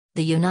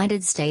The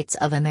United States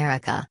of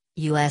America,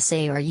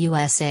 USA or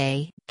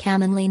USA,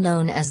 commonly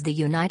known as the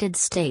United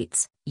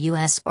States,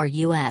 US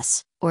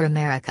or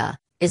America,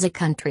 is a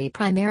country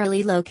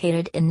primarily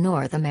located in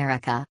North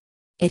America.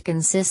 It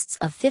consists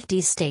of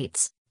 50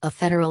 states, a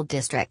federal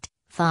district,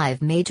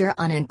 5 major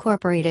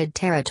unincorporated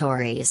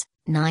territories,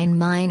 9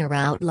 minor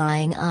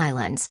outlying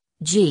islands,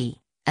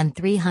 and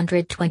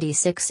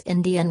 326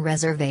 Indian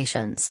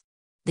reservations.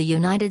 The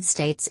United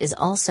States is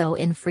also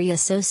in free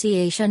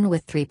association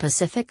with 3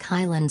 Pacific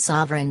Island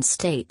sovereign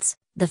states,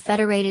 the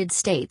Federated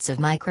States of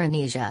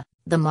Micronesia,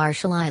 the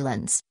Marshall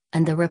Islands,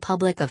 and the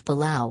Republic of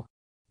Palau.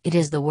 It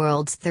is the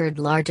world's 3rd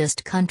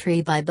largest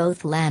country by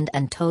both land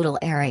and total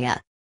area.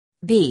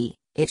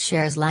 It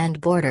shares land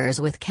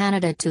borders with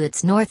Canada to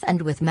its north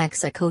and with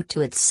Mexico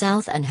to its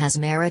south and has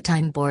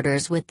maritime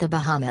borders with the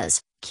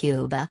Bahamas,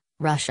 Cuba,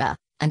 Russia,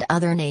 and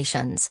other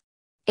nations.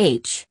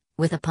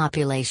 With a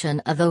population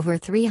of over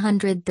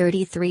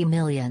 333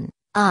 million,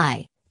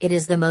 it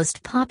is the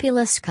most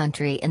populous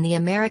country in the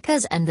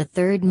Americas and the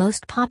 3rd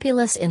most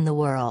populous in the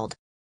world.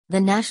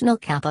 The national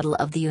capital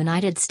of the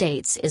United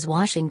States is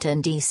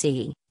Washington,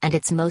 D.C., and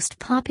its most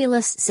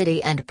populous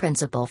city and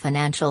principal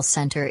financial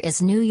center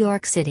is New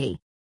York City.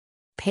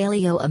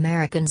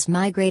 Paleo-Americans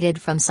migrated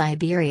from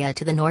Siberia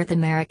to the North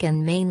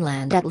American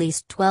mainland at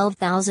least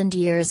 12,000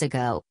 years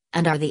ago,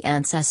 and are the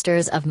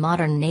ancestors of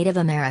modern Native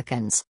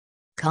Americans.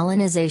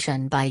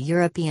 Colonization by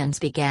Europeans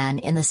began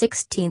in the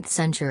 16th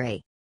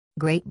century.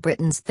 Great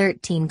Britain's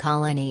 13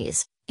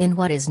 colonies, in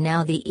what is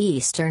now the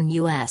eastern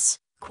U.S.,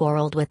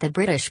 quarreled with the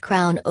British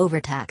Crown over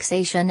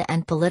taxation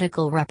and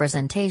political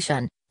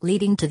representation,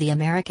 leading to the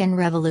American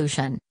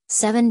Revolution,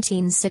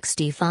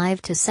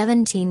 1765 to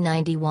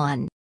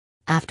 1791.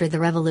 After the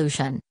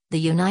Revolution, the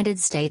United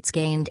States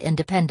gained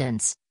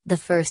independence, the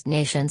first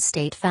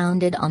nation-state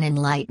founded on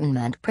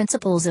Enlightenment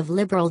principles of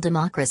liberal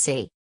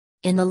democracy.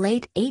 In the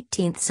late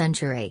 18th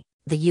century,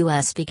 the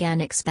U.S.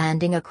 began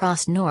expanding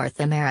across North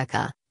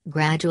America,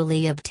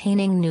 gradually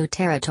obtaining new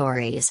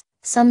territories,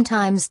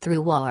 sometimes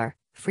through war,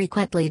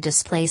 frequently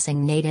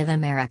displacing Native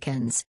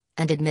Americans,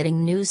 and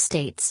admitting new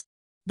states.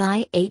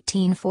 By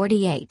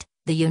 1848,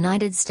 the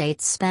United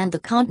States spanned the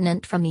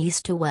continent from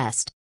east to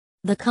west.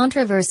 The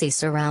controversy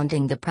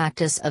surrounding the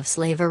practice of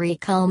slavery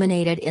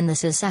culminated in the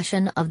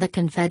secession of the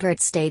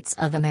Confederate States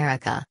of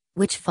America,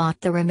 which fought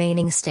the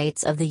remaining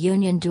states of the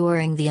Union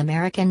during the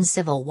American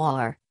Civil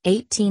War,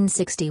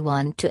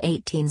 1861 to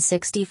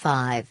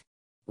 1865.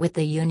 With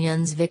the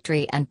Union's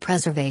victory and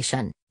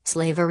preservation,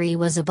 slavery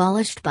was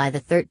abolished by the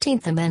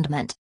 13th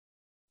Amendment.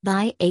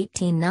 By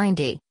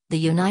 1890, the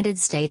United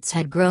States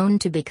had grown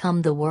to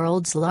become the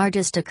world's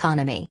largest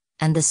economy,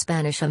 and the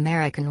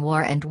Spanish-American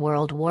War and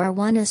World War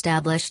I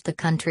established the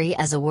country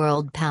as a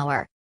world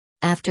power.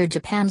 After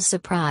Japan's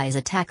surprise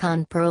attack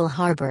on Pearl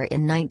Harbor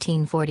in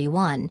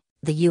 1941,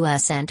 the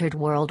U.S. entered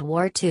World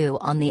War II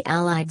on the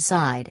Allied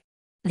side.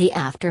 The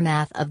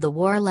aftermath of the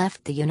war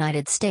left the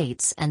United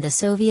States and the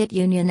Soviet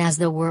Union as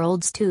the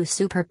world's 2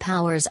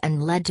 superpowers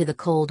and led to the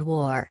Cold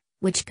War,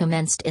 which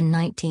commenced in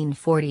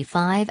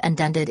 1945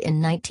 and ended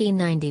in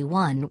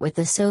 1991 with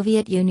the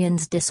Soviet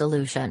Union's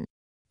dissolution.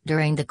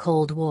 During the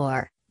Cold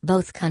War,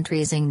 both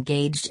countries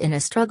engaged in a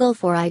struggle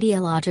for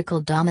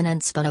ideological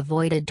dominance but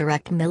avoided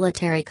direct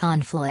military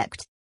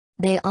conflict.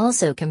 They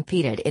also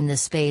competed in the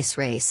space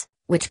race,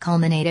 which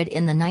culminated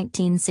in the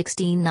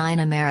 1969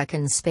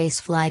 American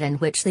spaceflight in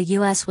which the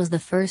U.S. was the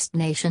first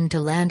nation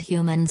to land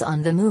humans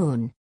on the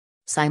Moon.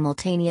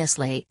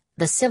 Simultaneously,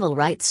 the Civil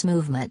Rights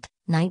Movement,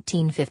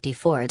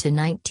 1954 to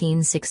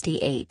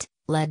 1968,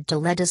 led to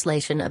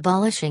legislation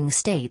abolishing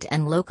state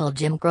and local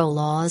Jim Crow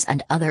laws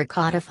and other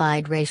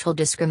codified racial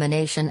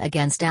discrimination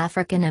against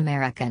African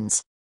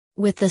Americans.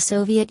 With the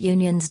Soviet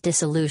Union's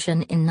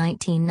dissolution in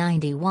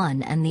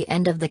 1991 and the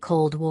end of the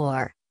Cold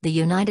War, the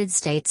United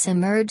States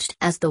emerged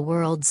as the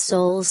world's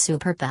sole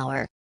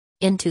superpower.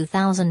 In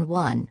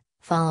 2001,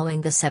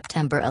 following the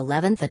September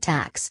 11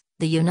 attacks,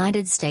 the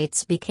United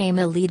States became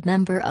a lead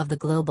member of the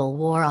global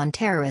war on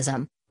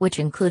terrorism, which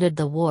included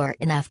the war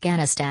in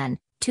Afghanistan,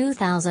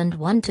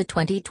 2001 to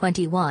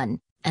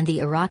 2021, and the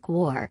Iraq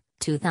War,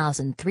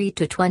 2003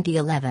 to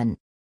 2011.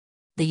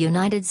 The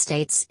United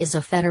States is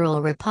a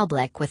federal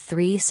republic with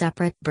 3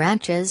 separate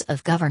branches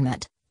of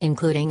government,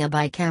 including a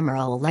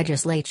bicameral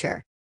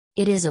legislature.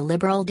 It is a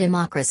liberal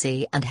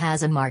democracy and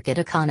has a market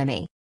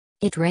economy.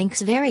 It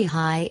ranks very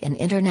high in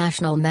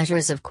international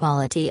measures of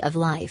quality of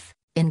life,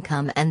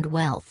 income and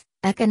wealth,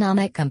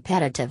 economic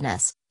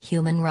competitiveness,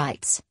 human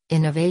rights,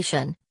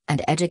 innovation,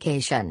 and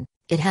education.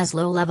 It has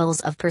low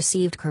levels of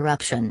perceived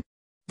corruption.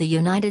 The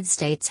United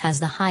States has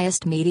the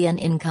highest median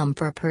income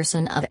per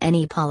person of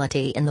any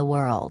polity in the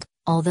world,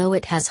 although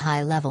it has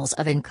high levels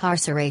of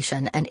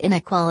incarceration and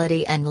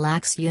inequality and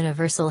lacks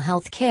universal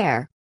health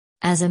care.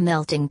 As a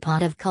melting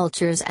pot of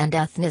cultures and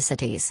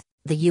ethnicities,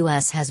 the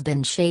U.S. has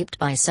been shaped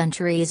by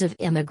centuries of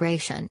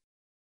immigration.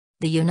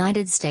 The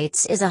United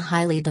States is a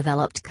highly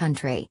developed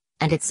country,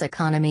 and its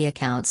economy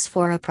accounts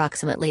for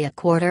approximately a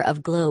quarter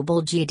of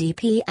global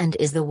GDP and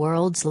is the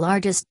world's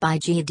largest by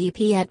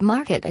GDP at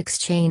market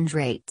exchange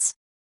rates.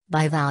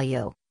 By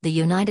value, the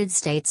United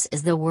States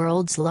is the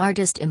world's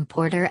largest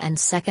importer and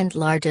second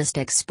largest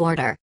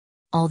exporter.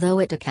 Although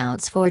it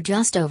accounts for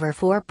just over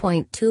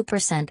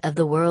 4.2% of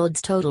the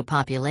world's total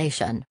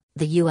population,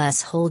 the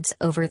U.S. holds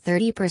over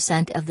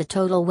 30% of the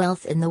total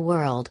wealth in the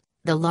world,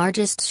 the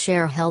largest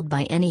share held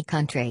by any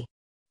country.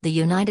 The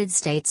United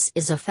States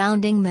is a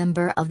founding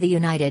member of the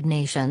United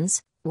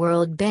Nations,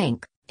 World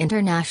Bank,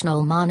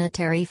 International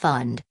Monetary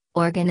Fund,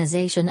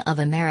 Organization of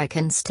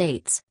American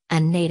States,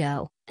 and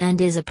NATO,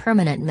 and is a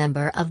permanent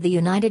member of the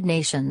United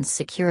Nations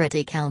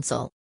Security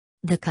Council.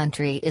 The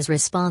country is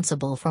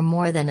responsible for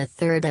more than a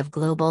third of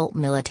global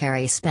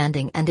military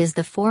spending and is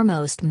the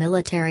foremost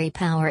military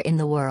power in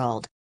the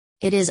world.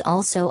 It is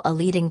also a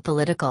leading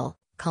political,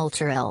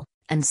 cultural,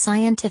 and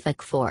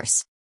scientific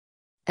force.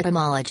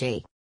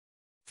 Etymology.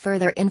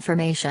 Further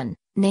information: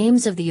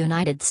 names of the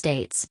United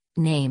States,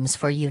 names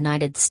for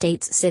United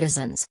States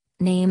citizens,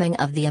 naming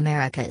of the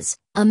Americas,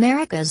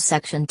 Americas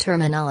section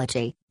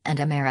terminology, and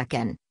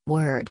American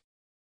word.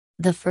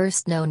 The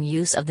first known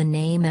use of the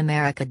name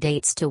America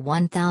dates to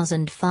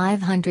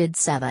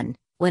 1507,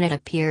 when it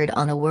appeared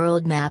on a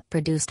world map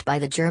produced by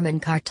the German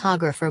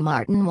cartographer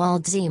Martin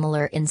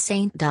Waldseemüller in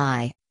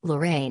Saint-Dié,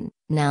 Lorraine,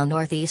 now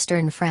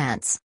northeastern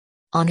France.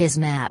 On his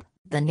map,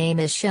 the name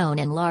is shown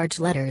in large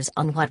letters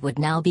on what would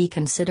now be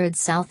considered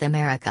South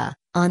America,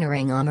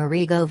 honoring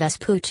Amerigo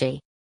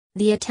Vespucci.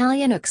 The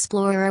Italian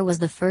explorer was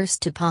the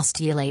first to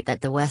postulate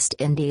that the West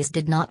Indies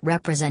did not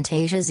represent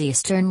Asia's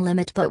eastern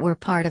limit but were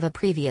part of a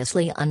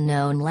previously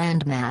unknown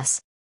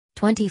landmass.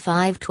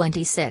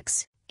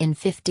 2526, in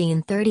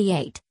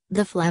 1538,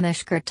 the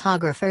Flemish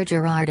cartographer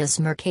Gerardus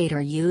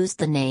Mercator used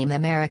the name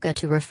America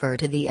to refer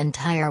to the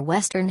entire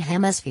Western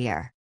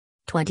Hemisphere.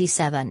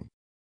 27.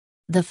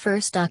 The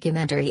first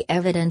documentary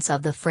evidence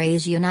of the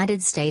phrase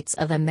United States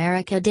of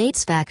America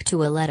dates back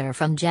to a letter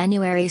from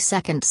January 2,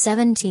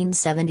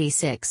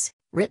 1776,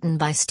 written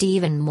by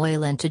Stephen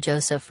Moylan to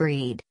Joseph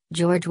Reed,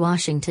 George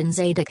Washington's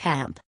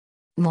aide-de-camp.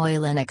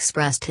 Moylan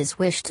expressed his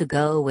wish to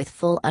go with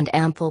full and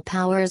ample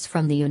powers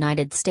from the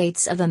United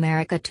States of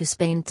America to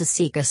Spain to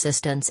seek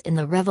assistance in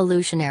the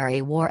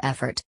Revolutionary War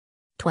effort.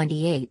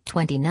 28,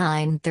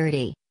 29,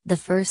 30. The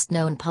first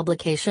known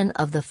publication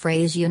of the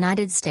phrase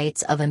United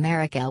States of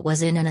America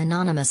was in an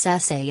anonymous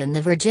essay in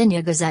the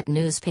Virginia Gazette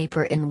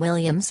newspaper in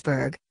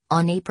Williamsburg,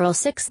 on April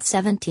 6,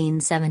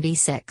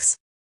 1776.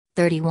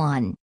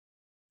 31.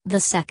 The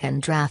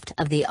second draft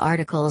of the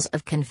Articles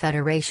of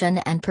Confederation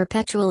and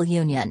Perpetual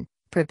Union,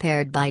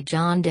 prepared by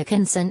John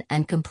Dickinson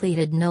and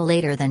completed no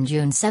later than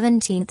June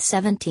 17,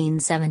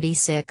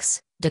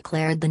 1776,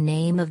 declared the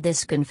name of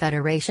this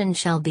confederation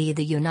shall be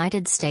the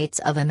United States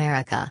of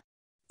America.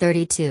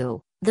 32.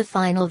 The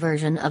final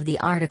version of the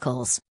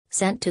Articles,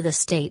 sent to the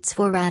states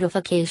for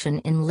ratification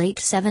in late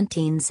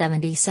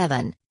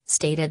 1777,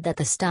 stated that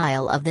the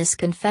style of this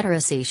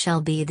confederacy shall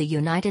be the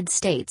United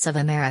States of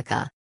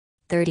America.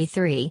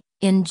 33.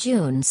 In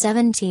June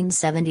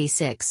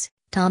 1776,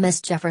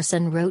 Thomas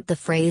Jefferson wrote the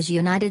phrase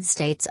United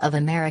States of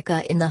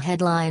America in the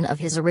headline of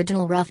his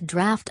original rough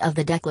draft of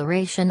the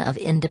Declaration of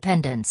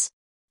Independence.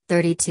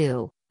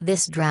 32.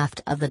 This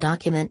draft of the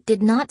document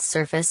did not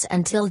surface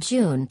until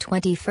June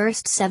 21,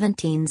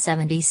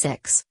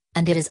 1776,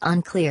 and it is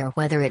unclear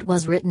whether it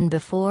was written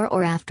before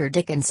or after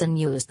Dickinson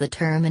used the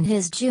term in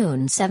his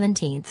June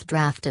 17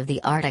 draft of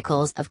the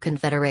Articles of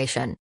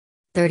Confederation.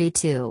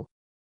 32.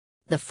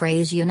 The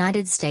phrase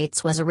United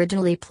States was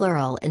originally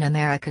plural in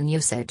American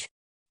usage.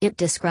 It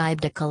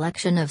described a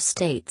collection of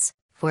states,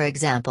 for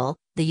example,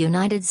 the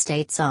United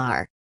States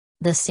are.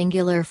 The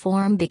singular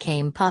form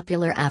became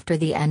popular after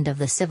the end of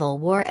the Civil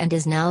War and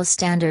is now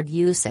standard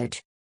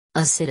usage.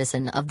 A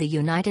citizen of the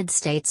United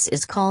States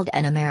is called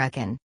an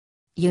American.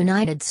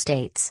 United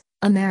States,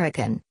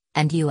 American,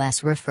 and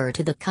U.S. refer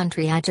to the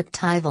country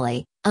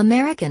adjectively,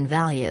 American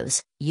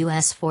values,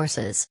 U.S.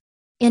 forces.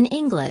 In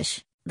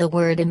English, the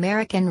word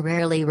American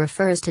rarely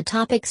refers to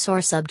topics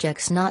or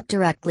subjects not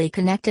directly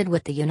connected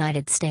with the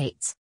United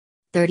States.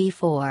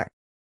 34.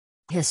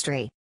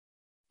 History.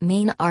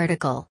 Main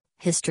article.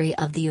 History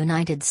of the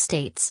United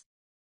States.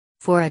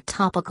 For a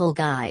topical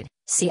guide,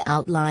 see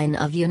Outline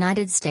of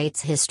United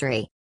States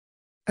History.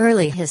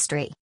 Early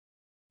history.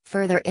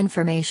 Further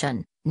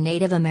information,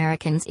 Native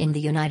Americans in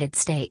the United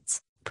States,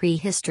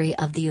 Prehistory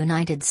of the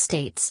United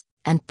States,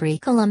 and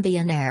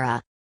Pre-Columbian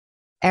Era.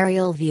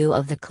 Aerial view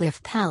of the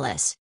Cliff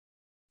Palace.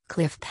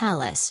 Cliff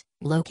Palace,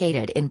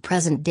 located in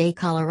present-day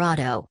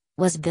Colorado,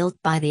 was built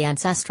by the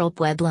ancestral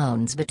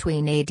Pueblones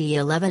between AD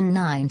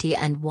 1190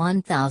 and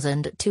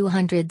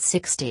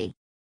 1260.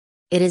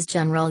 It is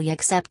generally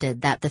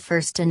accepted that the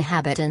first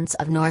inhabitants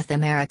of North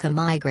America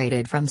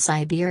migrated from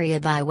Siberia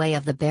by way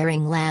of the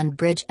Bering Land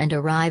Bridge and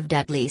arrived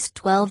at least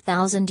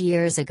 12,000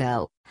 years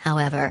ago.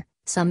 However,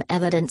 some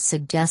evidence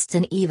suggests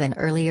an even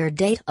earlier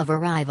date of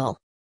arrival.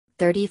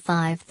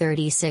 35,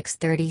 36,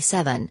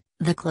 37.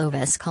 The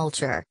Clovis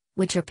culture,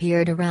 which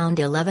appeared around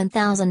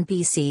 11,000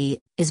 BC,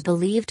 is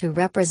believed to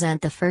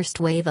represent the first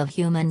wave of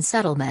human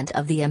settlement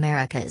of the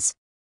Americas.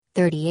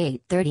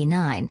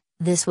 38-39,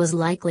 This was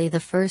likely the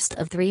first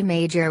of three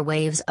major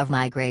waves of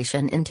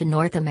migration into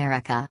North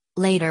America.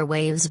 Later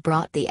waves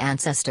brought the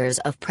ancestors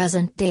of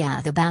present-day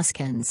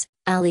Athabascans,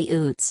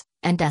 Aleuts,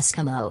 and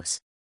Eskimos.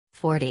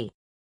 40.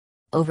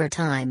 Over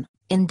time,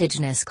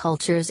 indigenous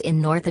cultures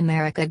in North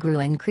America grew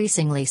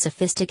increasingly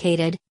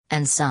sophisticated,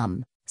 and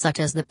some, such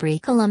as the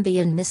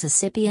pre-Columbian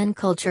Mississippian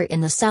culture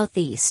in the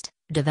southeast,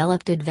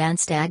 developed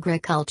advanced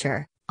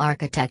agriculture,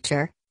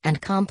 architecture,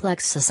 and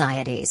complex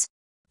societies.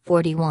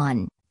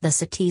 41. The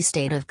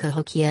city-state of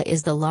Cahokia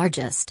is the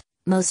largest,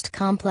 most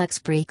complex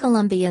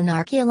pre-Columbian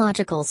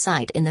archaeological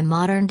site in the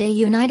modern-day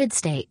United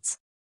States.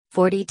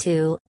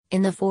 42.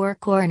 In the Four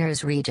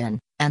Corners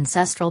region,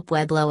 ancestral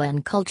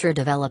Puebloan culture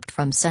developed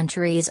from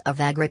centuries of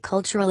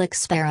agricultural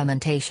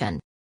experimentation.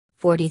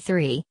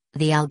 43.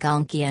 The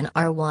Algonquian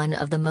are one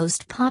of the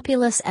most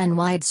populous and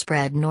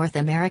widespread North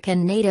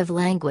American native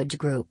language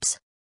groups.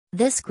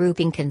 This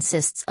grouping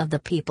consists of the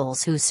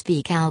peoples who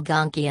speak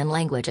Algonquian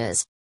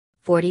languages.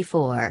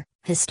 44.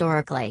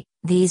 Historically,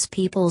 these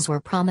peoples were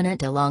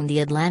prominent along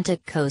the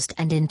Atlantic coast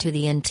and into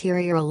the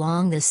interior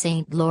along the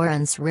St.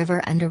 Lawrence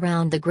River and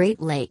around the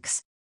Great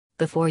Lakes.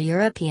 Before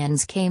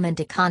Europeans came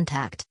into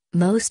contact,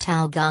 most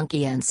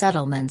Algonquian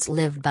settlements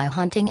lived by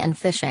hunting and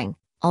fishing,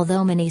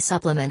 although many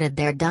supplemented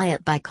their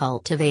diet by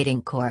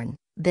cultivating corn,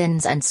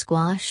 beans and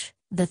squash.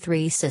 The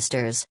Three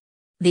Sisters.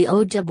 The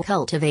Ojibwe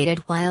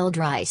cultivated wild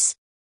rice.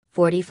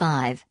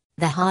 45.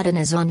 The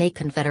Haudenosaunee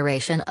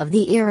Confederation of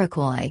the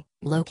Iroquois,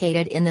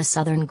 located in the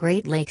southern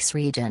Great Lakes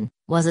region,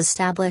 was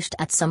established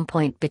at some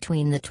point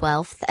between the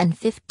 12th and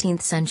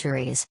 15th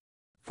centuries.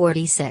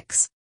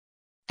 46.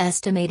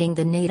 Estimating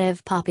the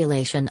native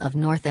population of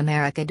North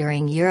America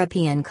during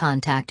European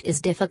contact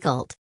is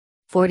difficult.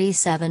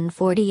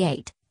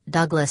 47-48.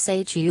 Douglas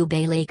H. U.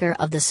 Baylaker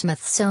of the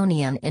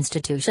Smithsonian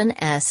Institution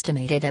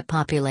estimated a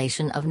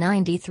population of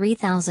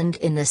 93,000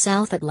 in the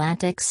South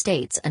Atlantic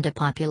states and a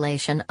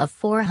population of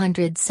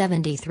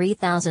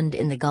 473,000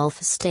 in the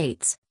Gulf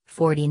states.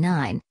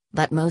 49,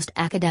 but most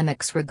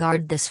academics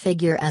regard this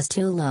figure as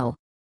too low.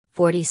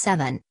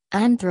 47.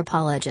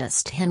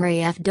 Anthropologist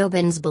Henry F.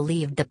 Dobbins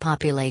believed the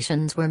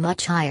populations were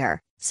much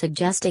higher,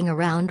 suggesting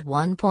around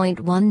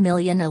 1.1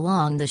 million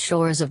along the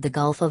shores of the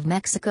Gulf of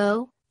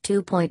Mexico,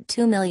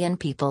 2.2 million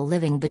people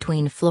living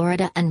between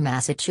Florida and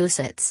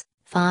Massachusetts,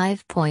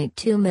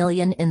 5.2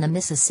 million in the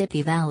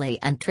Mississippi Valley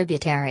and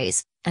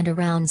tributaries, and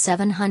around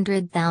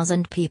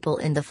 700,000 people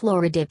in the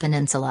Florida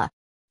Peninsula.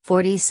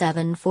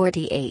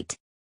 47-48.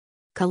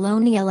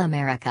 Colonial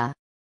America.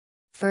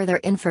 Further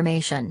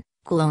information: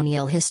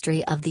 Colonial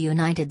history of the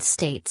United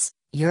States,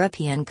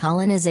 European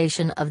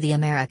colonization of the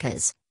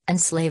Americas, and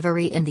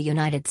slavery in the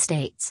United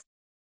States.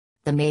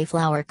 The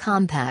Mayflower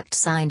Compact,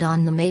 signed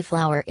on the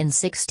Mayflower in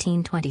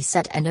 1620,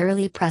 set an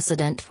early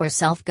precedent for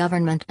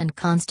self-government and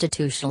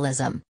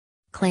constitutionalism.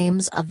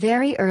 Claims of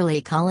very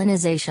early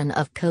colonization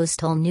of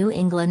coastal New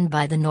England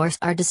by the Norse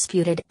are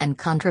disputed and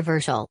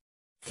controversial.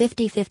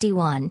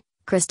 50-51.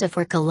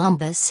 Christopher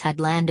Columbus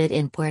had landed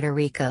in Puerto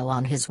Rico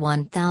on his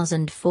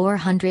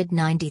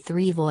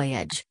 1493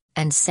 voyage,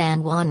 and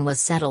San Juan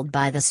was settled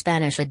by the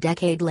Spanish a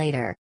decade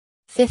later.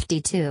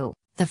 52.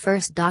 The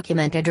first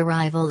documented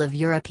arrival of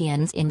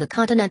Europeans in the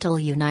continental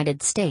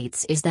United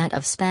States is that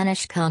of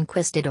Spanish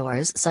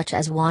conquistadors such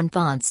as Juan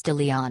Ponce de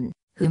Leon,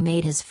 who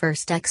made his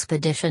first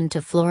expedition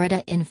to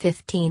Florida in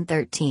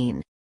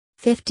 1513.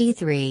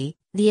 53.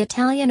 The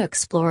Italian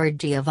explorer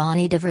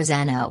Giovanni da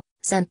Verzano,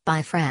 sent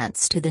by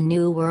France to the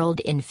New World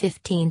in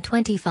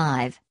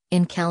 1525,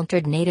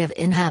 encountered native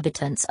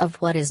inhabitants of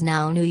what is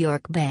now New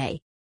York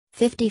Bay.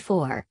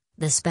 54.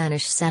 The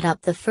Spanish set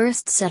up the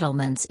first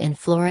settlements in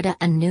Florida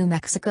and New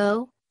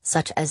Mexico,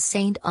 such as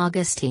St.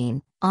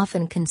 Augustine,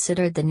 often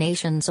considered the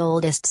nation's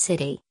oldest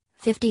city.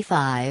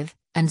 55,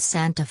 and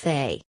Santa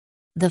Fe.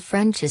 The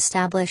French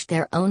established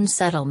their own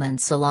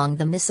settlements along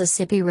the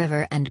Mississippi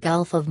River and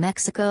Gulf of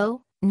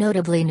Mexico,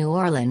 notably New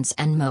Orleans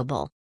and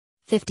Mobile.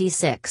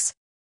 56.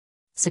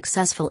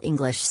 Successful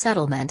English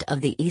settlement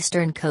of the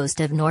eastern coast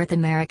of North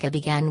America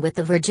began with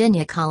the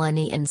Virginia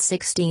colony in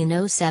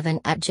 1607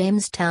 at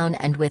Jamestown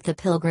and with the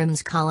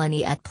Pilgrims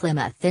colony at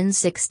Plymouth in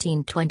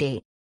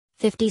 1620.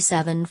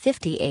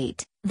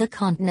 57-58, the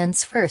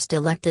continent's first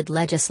elected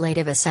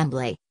legislative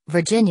assembly,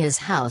 Virginia's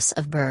House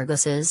of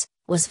Burgesses,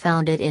 was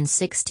founded in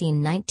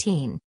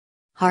 1619.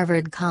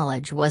 Harvard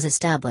College was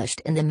established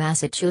in the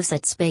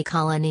Massachusetts Bay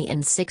Colony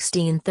in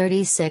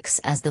 1636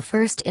 as the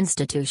first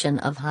institution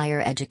of higher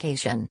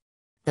education.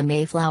 The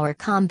Mayflower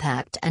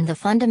Compact and the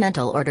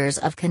Fundamental Orders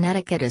of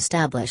Connecticut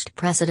established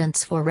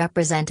precedents for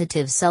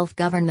representative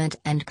self-government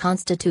and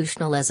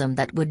constitutionalism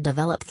that would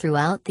develop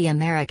throughout the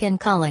American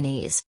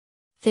colonies.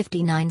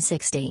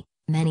 59-60,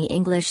 many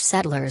English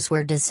settlers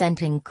were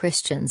dissenting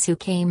Christians who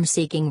came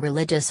seeking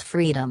religious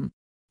freedom.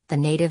 The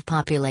native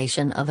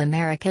population of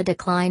America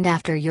declined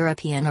after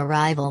European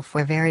arrival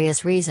for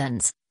various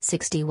reasons,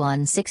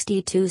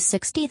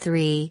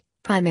 61-62-63,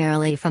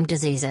 primarily from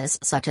diseases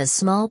such as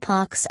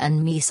smallpox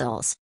and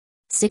measles.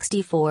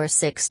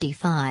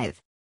 64-65.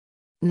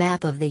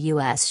 Map of the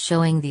U.S.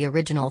 showing the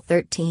original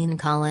 13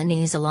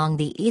 colonies along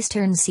the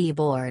eastern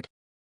seaboard.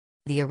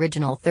 The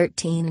original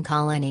 13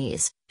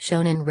 colonies,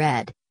 shown in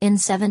red, in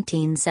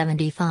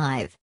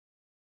 1775.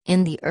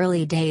 In the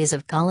early days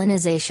of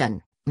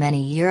colonization,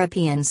 many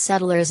European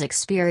settlers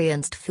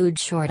experienced food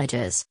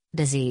shortages,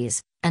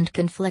 disease, and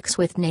conflicts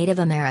with Native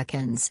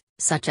Americans,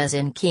 such as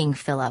in King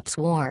Philip's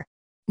War.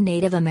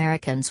 Native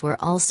Americans were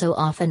also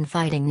often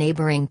fighting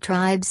neighboring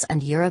tribes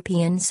and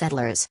European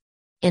settlers.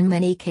 In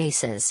many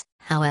cases,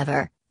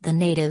 however, the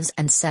natives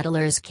and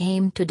settlers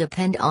came to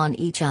depend on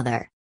each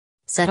other.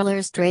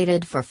 Settlers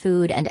traded for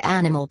food and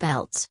animal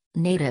pelts,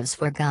 natives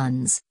for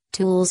guns,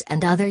 tools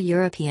and other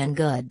European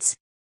goods.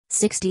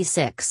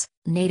 66.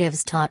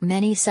 Natives taught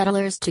many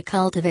settlers to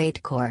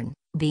cultivate corn,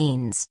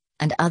 beans,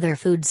 and other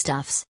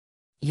foodstuffs.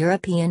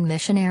 European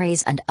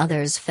missionaries and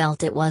others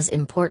felt it was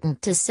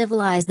important to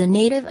civilize the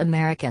Native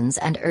Americans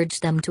and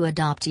urged them to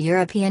adopt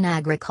European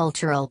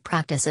agricultural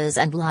practices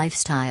and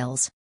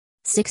lifestyles.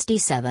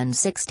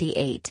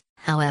 67-68,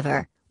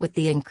 however, with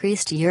the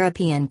increased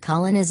European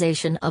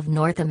colonization of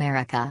North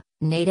America,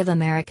 Native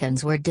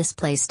Americans were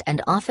displaced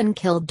and often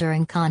killed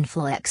during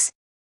conflicts.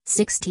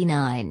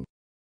 69.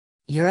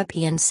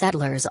 European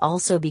settlers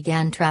also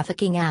began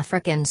trafficking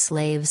African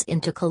slaves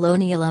into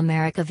colonial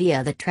America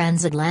via the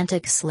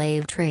transatlantic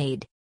slave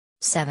trade.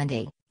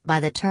 70.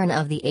 By the turn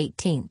of the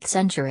 18th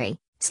century,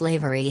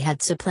 slavery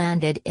had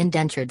supplanted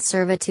indentured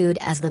servitude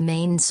as the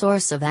main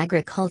source of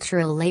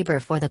agricultural labor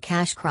for the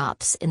cash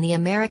crops in the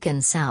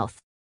American South.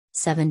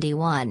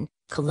 71.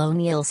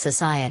 Colonial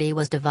society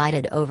was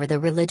divided over the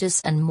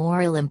religious and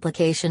moral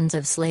implications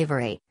of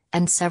slavery,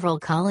 and several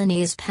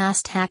colonies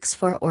passed acts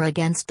for or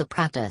against the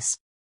practice.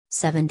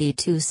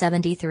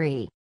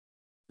 72-73.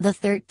 The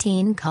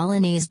 13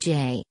 colonies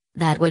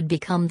that would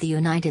become the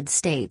United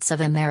States of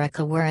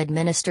America were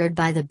administered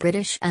by the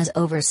British as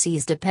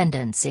overseas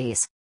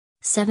dependencies.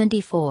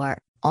 74.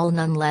 All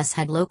nonetheless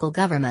had local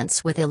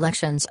governments with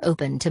elections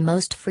open to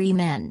most free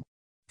men.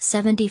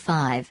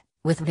 75.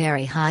 With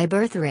very high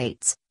birth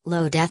rates,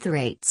 low death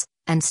rates,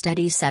 and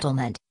steady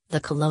settlement, the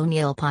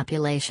colonial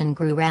population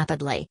grew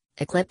rapidly,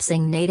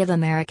 eclipsing Native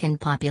American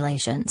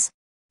populations.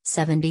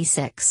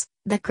 76.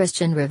 The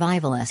Christian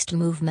revivalist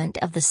movement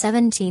of the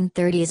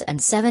 1730s and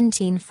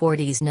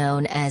 1740s,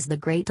 known as the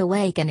Great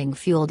Awakening,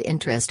 fueled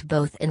interest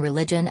both in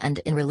religion and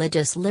in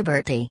religious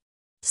liberty.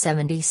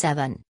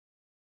 77.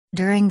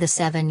 During the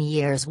 7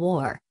 Years'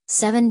 War,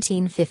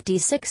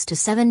 1756 to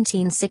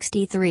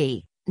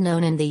 1763,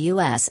 known in the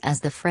U.S. as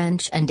the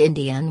French and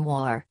Indian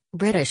War,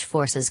 British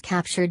forces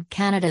captured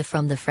Canada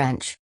from the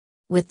French.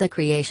 With the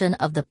creation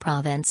of the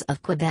province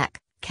of Quebec,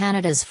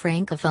 Canada's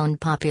francophone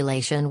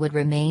population would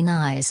remain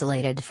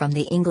isolated from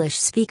the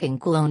English-speaking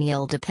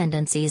colonial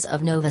dependencies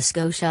of Nova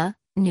Scotia,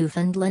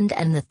 Newfoundland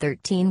and the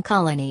 13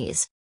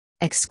 colonies.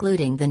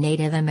 Excluding the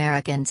Native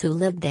Americans who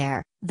lived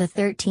there, the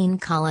 13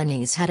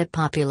 colonies had a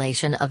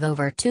population of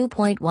over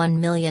 2.1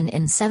 million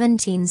in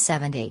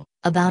 1770,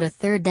 about a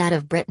third that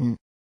of Britain.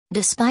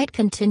 Despite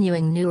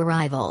continuing new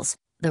arrivals,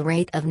 the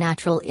rate of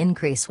natural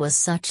increase was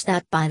such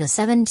that by the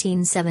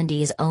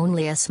 1770s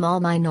only a small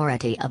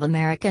minority of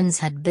Americans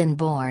had been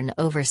born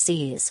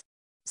overseas.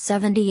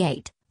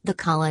 78. The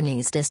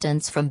colonies'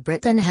 distance from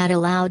Britain had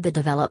allowed the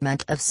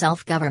development of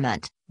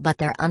self-government, but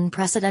their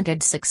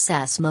unprecedented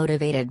success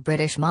motivated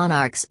British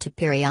monarchs to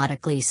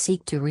periodically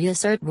seek to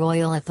reassert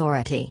royal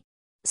authority.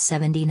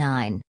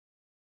 79.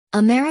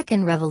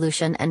 American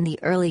Revolution and the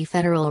Early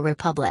Federal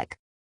Republic.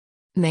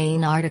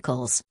 Main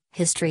articles: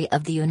 History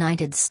of the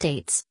United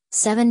States,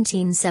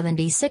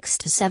 1776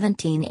 to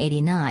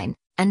 1789,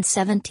 and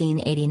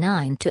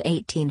 1789 to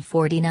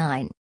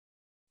 1849.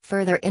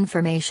 Further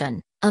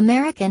information: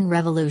 American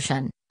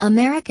Revolution,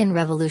 American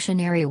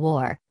Revolutionary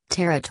War,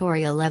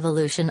 Territorial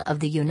Evolution of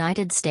the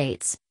United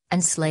States,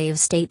 and Slave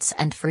States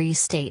and Free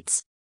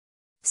States.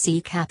 See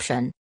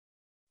caption.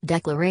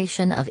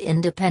 Declaration of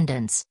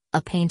Independence,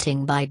 a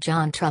painting by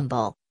John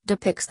Trumbull,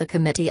 depicts the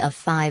Committee of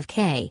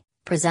 5K,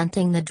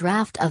 presenting the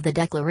draft of the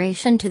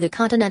Declaration to the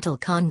Continental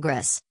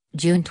Congress,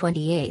 June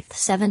 28,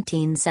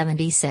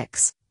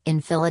 1776,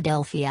 in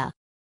Philadelphia.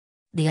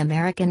 The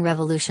American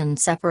Revolution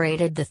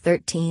separated the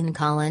 13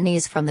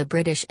 colonies from the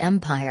British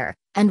Empire,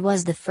 and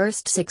was the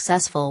first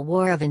successful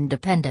war of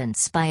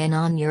independence by a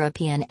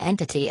non-European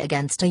entity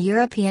against a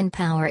European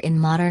power in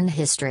modern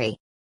history.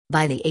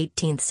 By the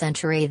 18th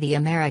century, the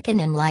American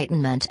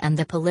Enlightenment and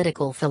the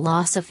political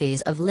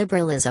philosophies of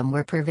liberalism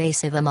were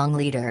pervasive among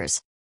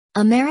leaders.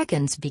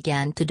 Americans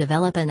began to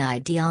develop an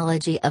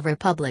ideology of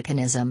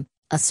republicanism,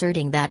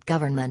 asserting that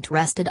government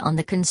rested on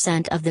the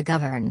consent of the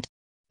governed.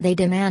 They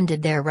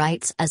demanded their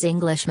rights as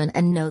Englishmen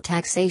and no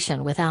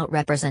taxation without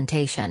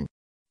representation.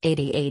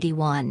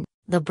 80-81,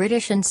 the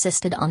British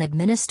insisted on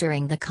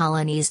administering the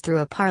colonies through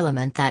a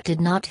parliament that did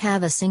not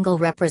have a single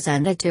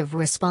representative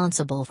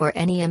responsible for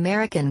any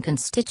American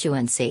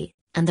constituency,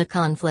 and the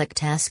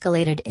conflict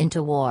escalated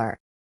into war.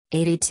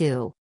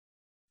 82.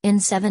 In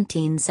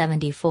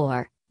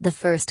 1774, the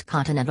First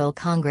Continental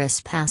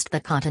Congress passed the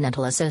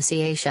Continental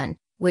Association,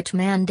 which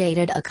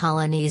mandated a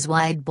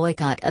colonies-wide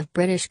boycott of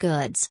British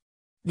goods.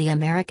 The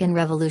American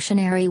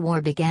Revolutionary War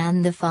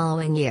began the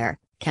following year,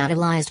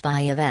 catalyzed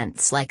by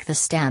events like the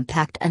Stamp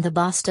Act and the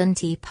Boston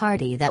Tea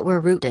Party that were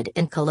rooted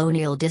in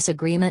colonial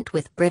disagreement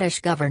with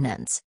British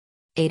governance.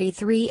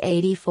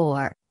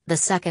 83–84, the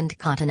Second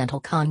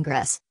Continental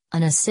Congress,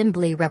 an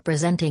assembly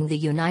representing the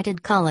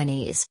United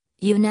Colonies,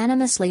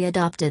 unanimously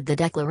adopted the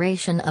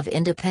Declaration of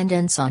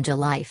Independence on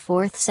July 4,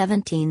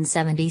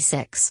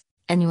 1776,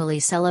 annually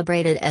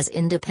celebrated as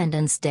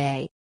Independence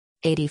Day.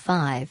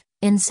 85,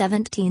 in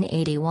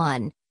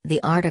 1781,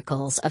 the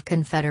Articles of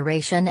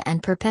Confederation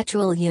and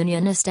Perpetual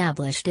Union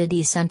established a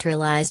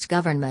decentralized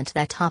government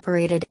that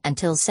operated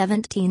until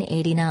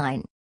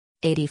 1789.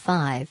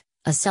 85,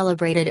 a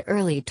celebrated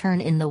early turn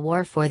in the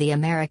war for the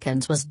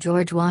Americans was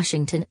George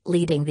Washington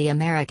leading the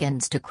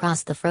Americans to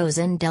cross the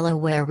frozen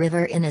Delaware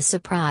River in a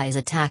surprise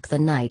attack the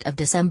night of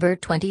December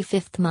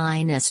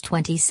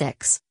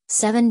 25–26,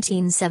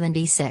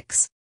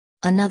 1776.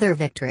 Another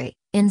victory,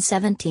 in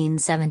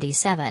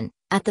 1777,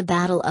 at the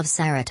Battle of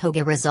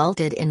Saratoga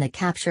resulted in the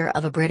capture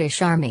of a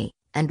British army,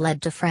 and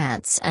led to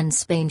France and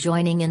Spain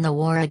joining in the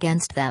war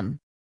against them.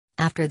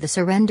 After the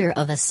surrender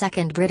of a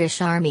second British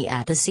army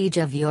at the Siege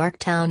of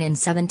Yorktown in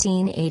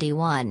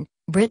 1781,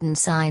 Britain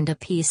signed a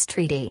peace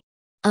treaty.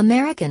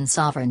 American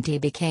sovereignty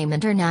became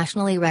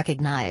internationally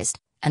recognized,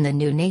 and the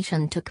new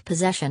nation took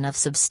possession of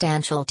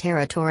substantial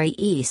territory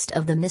east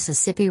of the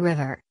Mississippi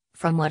River,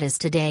 from what is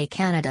today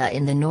Canada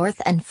in the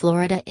north and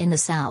Florida in the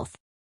south.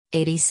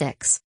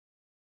 86.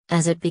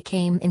 As it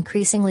became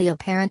increasingly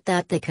apparent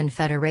that the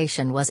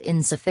Confederation was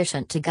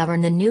insufficient to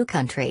govern the new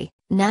country,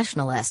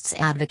 nationalists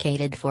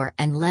advocated for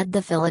and led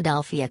the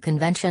Philadelphia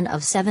Convention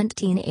of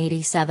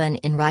 1787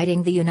 in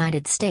writing the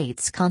United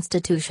States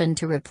Constitution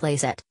to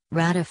replace it,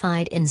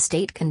 ratified in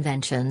state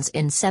conventions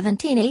in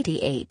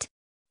 1788.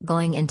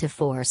 Going into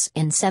force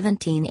in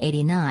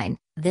 1789,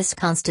 this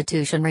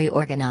constitution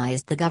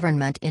reorganized the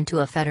government into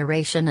a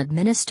federation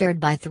administered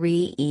by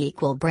three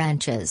equal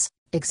branches,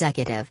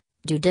 executive,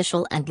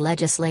 judicial and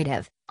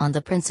legislative, on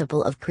the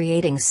principle of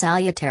creating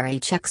salutary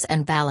checks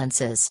and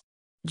balances.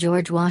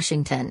 George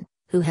Washington,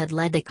 who had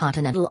led the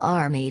Continental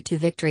Army to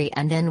victory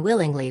and then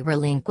willingly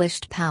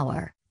relinquished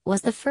power,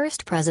 was the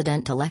first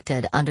president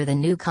elected under the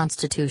new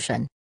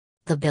constitution.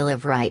 The Bill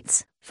of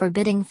Rights,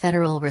 forbidding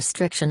federal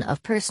restriction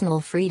of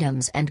personal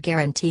freedoms and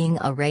guaranteeing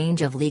a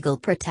range of legal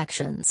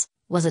protections,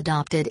 was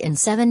adopted in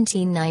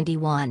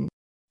 1791.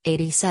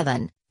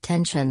 87.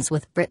 Tensions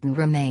with Britain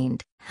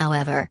remained,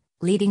 however,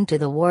 leading to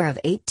the War of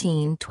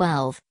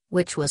 1812,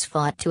 which was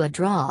fought to a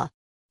draw.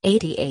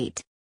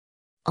 88.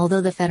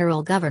 Although the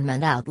federal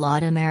government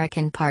outlawed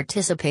American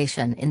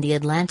participation in the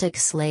Atlantic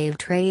slave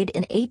trade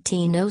in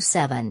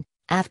 1807,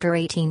 after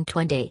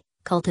 1820,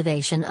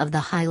 cultivation of the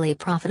highly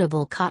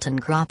profitable cotton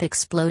crop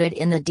exploded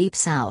in the Deep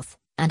South,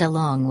 and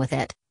along with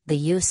it, the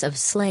use of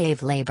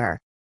slave labor.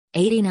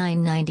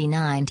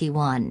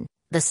 89–91,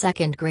 the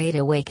Second Great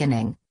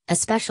Awakening,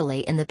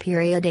 especially in the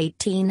period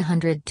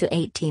 1800 to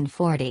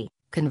 1840,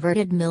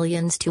 converted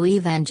millions to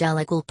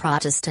evangelical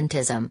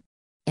Protestantism.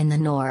 In the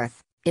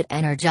North, it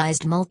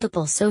energized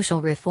multiple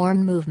social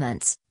reform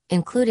movements,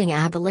 including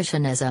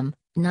abolitionism.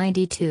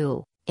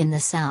 92, in the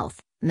South,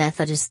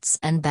 Methodists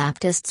and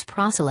Baptists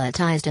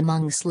proselytized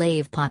among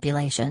slave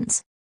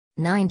populations.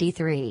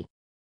 93.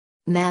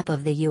 Map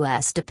of the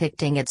U.S.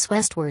 depicting its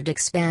westward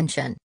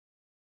expansion.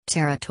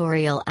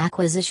 Territorial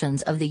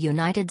acquisitions of the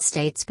United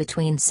States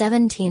between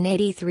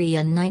 1783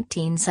 and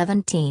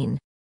 1917.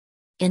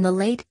 In the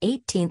late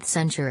 18th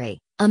century,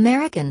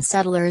 American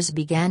settlers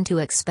began to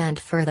expand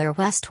further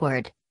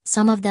westward,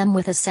 some of them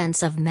with a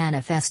sense of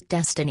manifest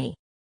destiny.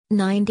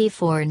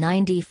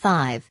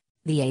 94–95,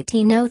 the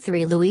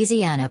 1803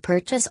 Louisiana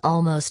Purchase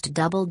almost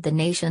doubled the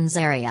nation's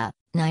area.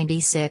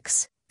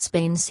 96,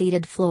 Spain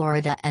ceded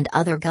Florida and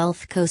other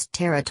Gulf Coast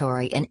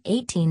territory in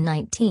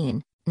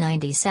 1819.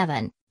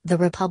 97, the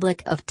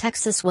Republic of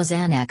Texas was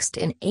annexed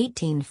in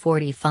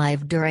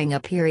 1845 during a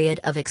period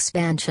of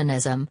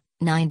expansionism.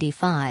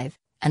 95,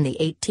 and the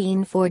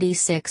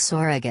 1846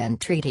 Oregon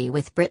Treaty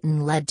with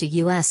Britain led to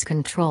U.S.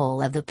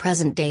 control of the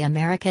present-day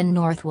American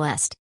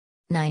Northwest.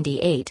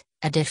 98,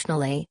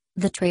 additionally,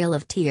 the Trail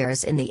of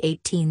Tears in the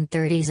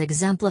 1830s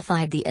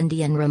exemplified the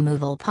Indian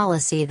removal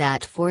policy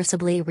that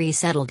forcibly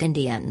resettled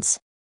Indians.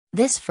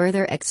 This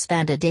further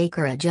expanded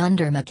acreage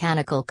under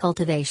mechanical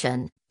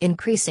cultivation,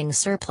 increasing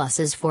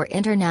surpluses for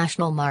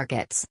international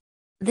markets.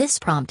 This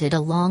prompted a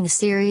long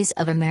series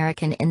of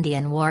American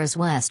Indian wars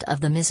west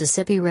of the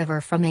Mississippi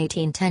River from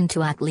 1810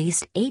 to at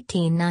least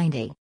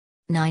 1890.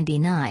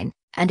 99,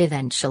 and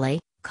eventually,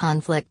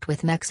 conflict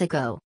with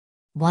Mexico.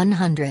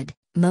 100,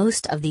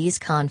 most of these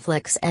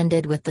conflicts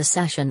ended with the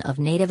cession of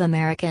Native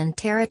American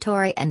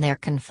territory and their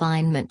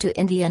confinement to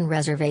Indian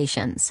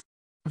reservations.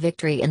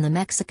 Victory in the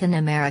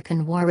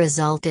Mexican-American War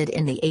resulted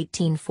in the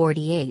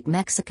 1848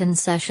 Mexican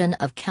cession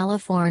of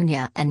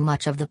California and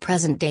much of the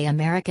present-day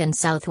American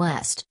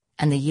Southwest,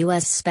 and the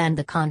U.S. spanned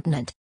the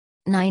continent.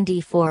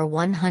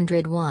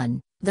 94–101,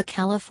 The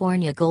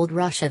California Gold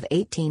Rush of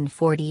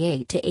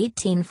 1848 to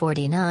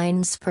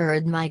 1849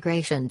 spurred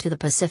migration to the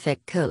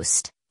Pacific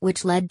Coast,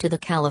 which led to the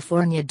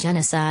California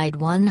Genocide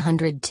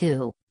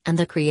 102, and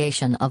the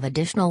creation of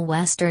additional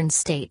western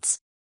states.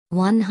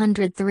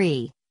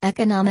 103.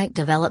 Economic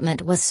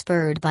development was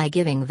spurred by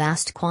giving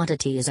vast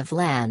quantities of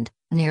land,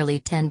 nearly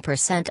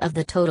 10% of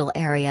the total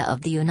area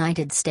of the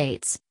United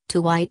States,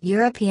 to white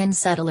European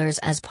settlers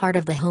as part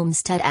of the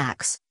Homestead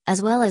Acts,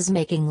 as well as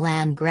making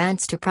land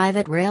grants to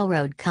private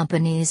railroad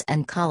companies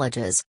and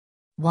colleges.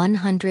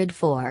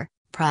 104.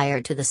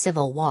 Prior to the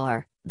Civil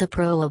War, the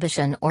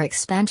prohibition or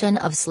expansion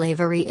of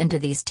slavery into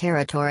these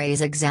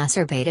territories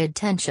exacerbated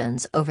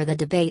tensions over the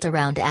debate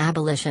around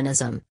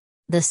abolitionism.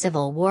 The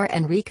Civil War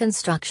and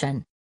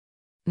Reconstruction.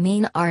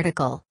 Main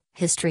article,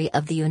 History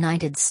of the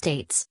United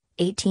States,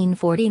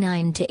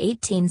 1849 to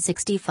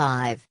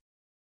 1865.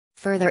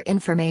 Further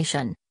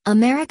information,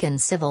 American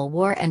Civil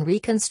War and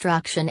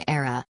Reconstruction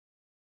era.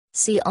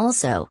 See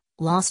also,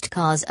 Lost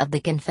Cause of the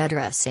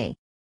Confederacy.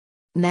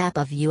 Map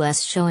of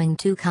U.S. showing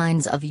two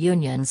kinds of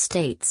Union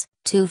states,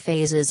 two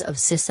phases of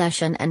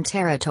secession and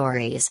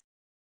territories.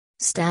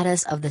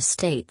 Status of the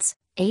states,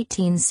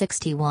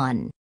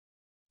 1861.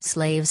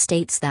 Slave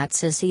states that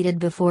seceded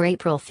before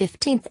April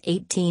 15,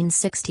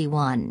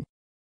 1861.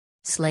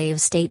 Slave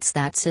states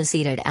that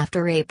seceded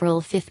after April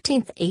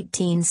 15,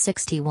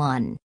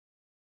 1861.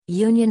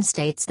 Union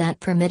states that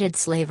permitted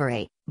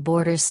slavery,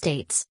 border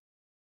states.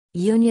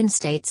 Union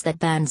states that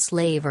banned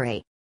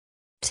slavery.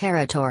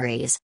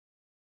 Territories.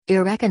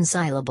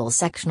 Irreconcilable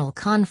sectional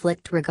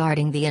conflict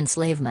regarding the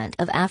enslavement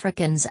of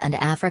Africans and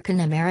African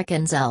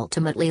Americans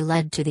ultimately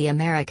led to the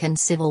American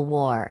Civil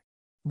War.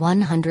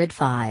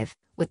 105.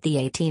 With the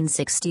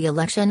 1860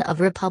 election of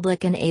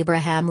Republican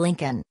Abraham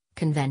Lincoln,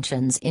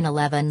 conventions in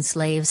 11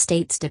 slave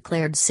states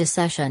declared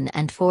secession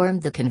and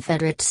formed the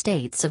Confederate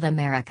States of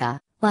America,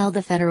 while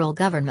the federal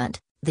government,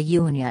 the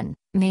Union,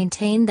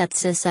 maintained that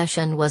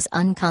secession was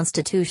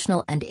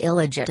unconstitutional and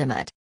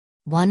illegitimate.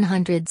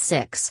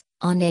 106.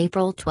 On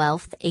April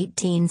 12,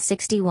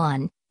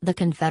 1861, the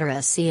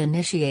Confederacy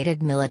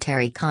initiated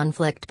military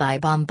conflict by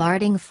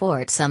bombarding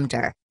Fort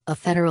Sumter, a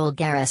federal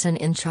garrison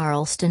in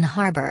Charleston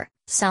Harbor,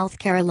 South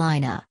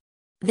Carolina.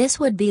 This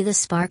would be the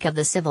spark of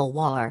the Civil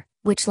War,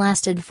 which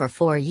lasted for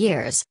 4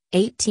 years,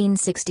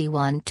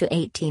 1861 to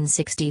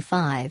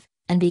 1865,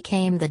 and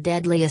became the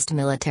deadliest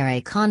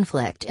military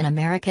conflict in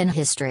American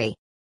history.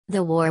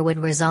 The war would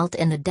result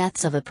in the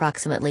deaths of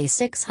approximately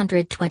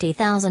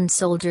 620,000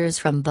 soldiers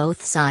from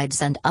both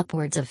sides and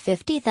upwards of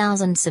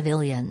 50,000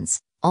 civilians,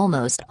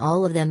 almost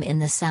all of them in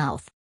the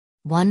South.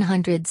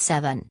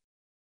 107.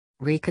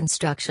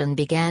 Reconstruction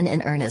began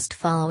in earnest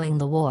following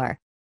the war.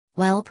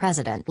 While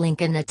President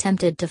Lincoln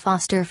attempted to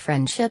foster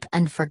friendship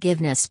and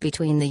forgiveness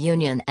between the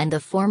Union and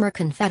the former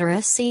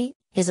Confederacy,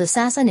 his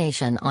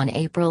assassination on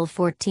April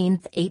 14,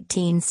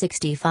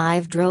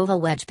 1865 drove a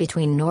wedge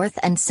between North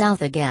and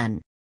South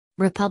again.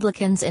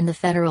 Republicans in the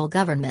federal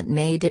government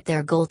made it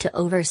their goal to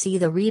oversee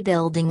the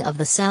rebuilding of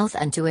the South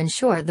and to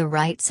ensure the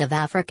rights of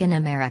African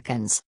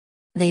Americans.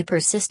 They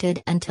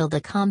persisted until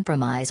the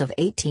Compromise of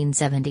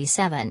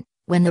 1877,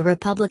 when the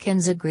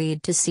Republicans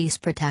agreed to cease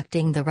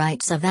protecting the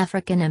rights of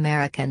African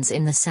Americans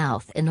in the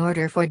South in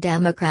order for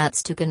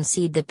Democrats to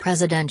concede the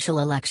presidential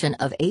election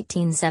of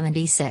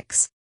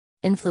 1876.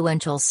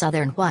 Influential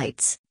Southern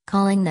whites,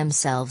 calling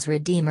themselves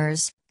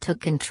Redeemers, took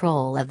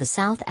control of the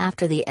South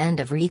after the end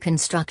of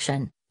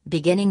Reconstruction,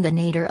 beginning the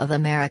nadir of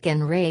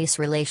American race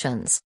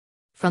relations.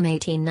 From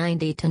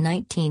 1890 to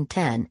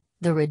 1910,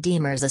 the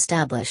Redeemers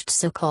established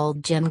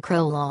so-called Jim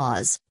Crow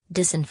laws,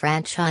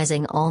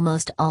 disenfranchising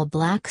almost all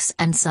blacks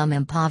and some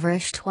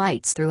impoverished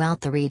whites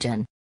throughout the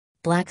region.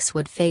 Blacks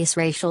would face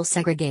racial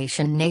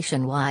segregation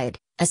nationwide,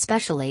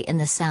 especially in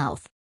the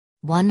South.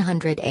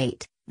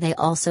 108. They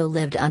also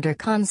lived under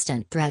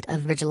constant threat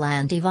of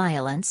vigilante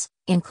violence,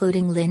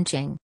 including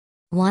lynching.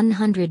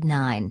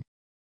 109.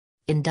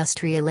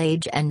 Industrial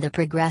Age and the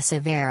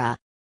Progressive Era.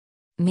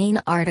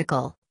 Main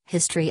article,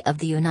 History of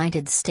the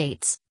United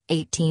States,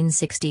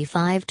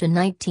 1865 to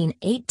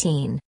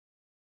 1918.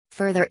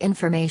 Further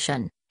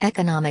information,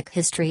 Economic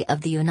History of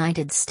the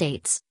United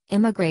States,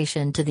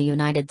 Immigration to the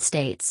United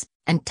States,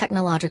 and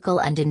Technological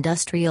and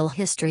Industrial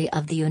History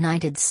of the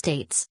United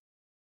States.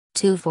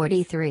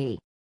 243.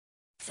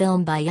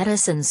 Film by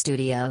Edison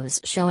Studios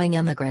showing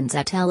immigrants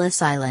at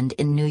Ellis Island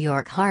in New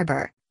York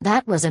Harbor.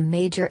 That was a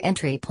major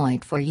entry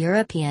point for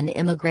European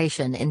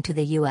immigration into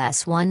the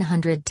U.S.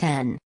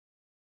 110.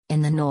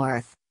 In the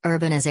North,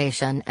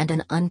 urbanization and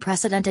an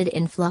unprecedented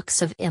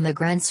influx of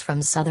immigrants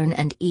from Southern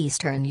and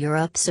Eastern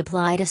Europe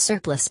supplied a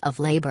surplus of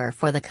labor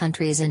for the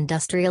country's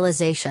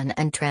industrialization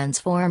and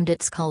transformed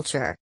its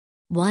culture.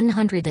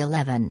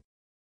 111.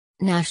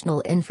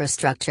 National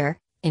infrastructure,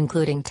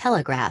 including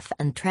telegraph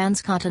and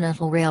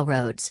transcontinental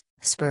railroads,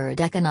 spurred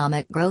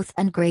economic growth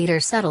and greater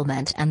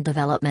settlement and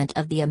development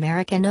of the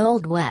American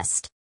Old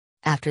West.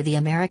 After the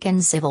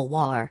American Civil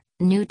War,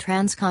 new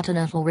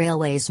transcontinental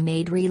railways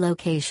made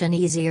relocation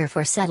easier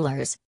for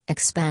settlers,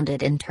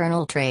 expanded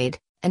internal trade,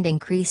 and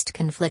increased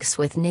conflicts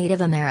with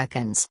Native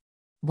Americans.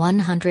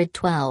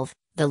 112.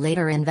 The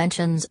later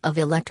inventions of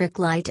electric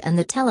light and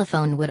the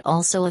telephone would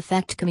also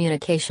affect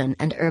communication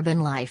and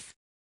urban life.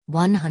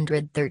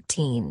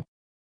 113.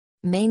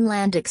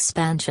 Mainland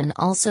expansion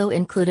also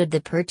included the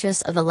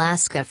purchase of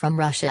Alaska from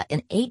Russia in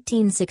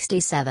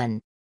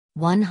 1867.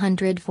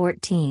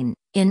 114.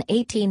 In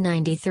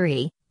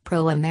 1893,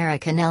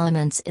 pro-American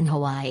elements in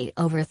Hawaii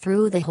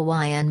overthrew the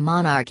Hawaiian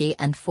monarchy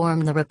and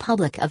formed the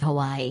Republic of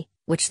Hawaii,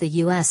 which the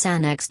U.S.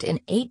 annexed in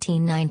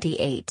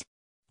 1898.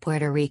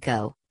 Puerto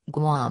Rico,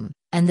 Guam,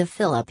 and the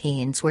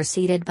Philippines were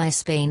ceded by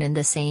Spain in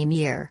the same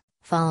year,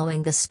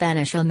 following the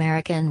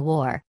Spanish-American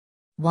War.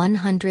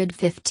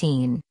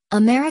 115.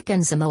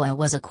 American Samoa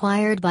was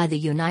acquired by the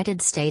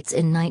United States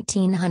in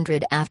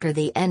 1900 after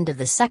the end of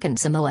the Second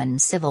Samoan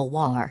Civil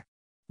War.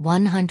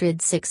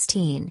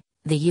 116.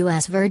 The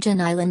U.S. Virgin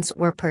Islands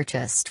were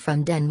purchased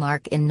from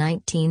Denmark in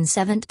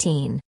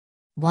 1917.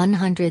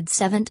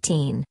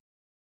 117.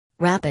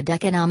 Rapid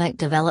economic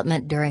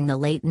development during the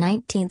late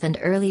 19th and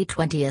early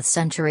 20th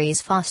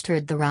centuries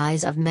fostered the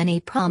rise of many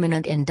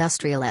prominent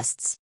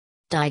industrialists.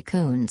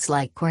 Tycoons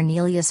like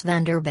Cornelius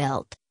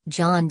Vanderbilt,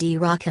 John D.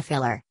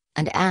 Rockefeller,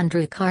 and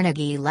Andrew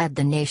Carnegie led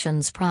the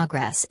nation's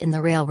progress in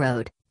the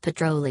railroad,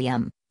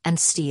 petroleum, and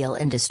steel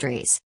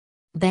industries.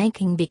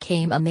 Banking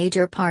became a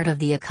major part of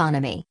the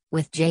economy,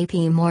 with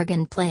J.P.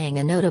 Morgan playing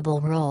a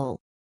notable role.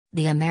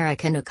 The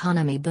American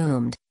economy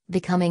boomed,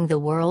 becoming the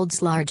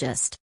world's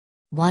largest.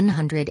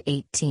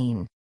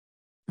 118.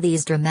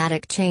 These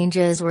dramatic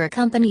changes were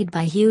accompanied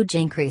by huge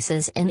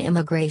increases in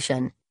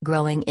immigration,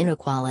 growing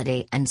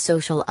inequality and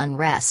social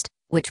unrest,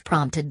 which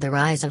prompted the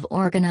rise of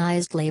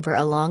organized labor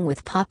along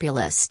with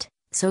populist,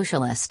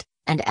 socialist,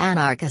 and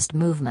anarchist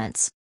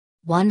movements.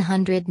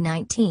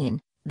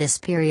 119. This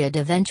period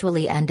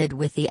eventually ended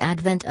with the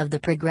advent of the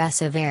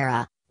Progressive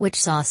Era,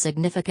 which saw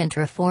significant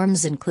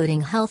reforms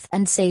including health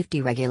and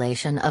safety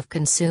regulation of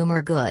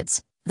consumer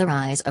goods, the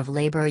rise of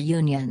labor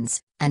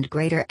unions, and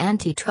greater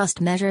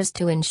antitrust measures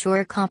to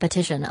ensure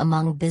competition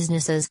among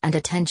businesses and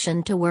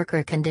attention to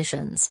worker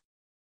conditions.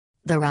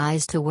 The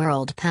rise to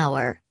world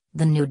power,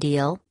 the New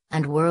Deal,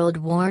 and World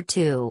War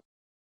II.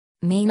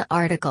 Main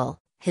article,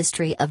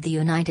 History of the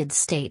United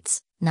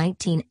States,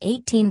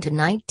 1918 to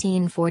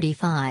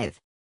 1945.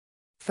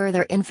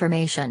 Further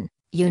information,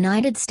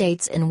 United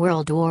States in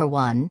World War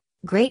I,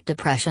 Great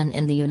Depression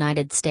in the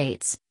United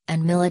States,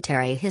 and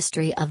Military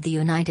History of the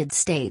United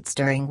States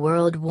during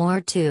World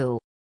War II.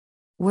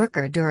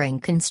 Worker during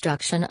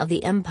construction of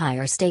the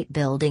Empire State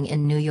Building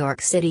in New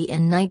York City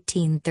in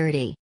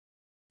 1930.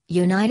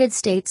 United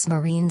States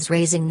Marines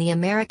raising the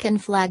American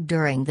flag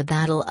during the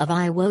Battle of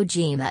Iwo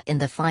Jima in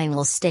the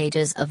final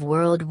stages of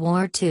World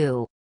War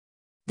II.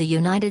 The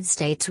United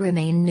States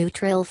remained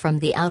neutral from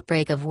the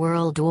outbreak of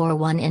World War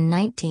I in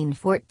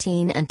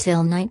 1914 until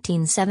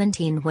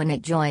 1917 when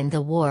it joined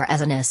the war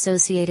as an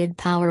associated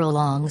power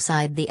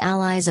alongside the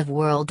Allies of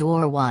World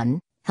War I,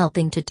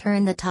 helping to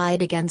turn the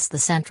tide against the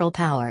Central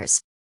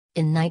Powers.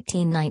 In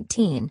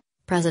 1919,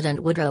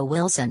 President Woodrow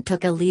Wilson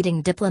took a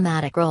leading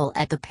diplomatic role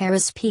at the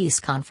Paris Peace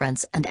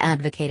Conference and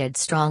advocated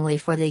strongly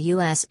for the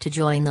U.S. to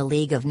join the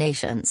League of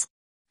Nations.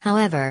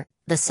 However,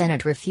 the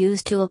Senate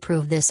refused to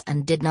approve this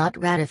and did not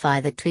ratify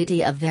the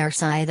Treaty of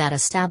Versailles that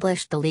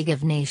established the League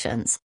of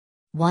Nations.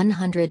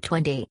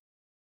 120.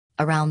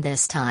 Around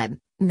this time,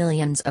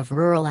 millions of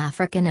rural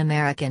African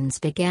Americans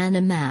began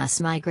a mass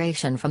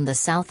migration from the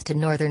south to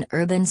northern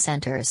urban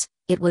centers.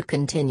 It would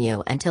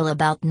continue until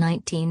about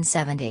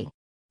 1970.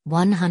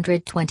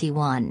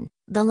 121.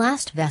 The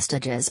last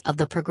vestiges of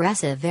the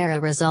Progressive Era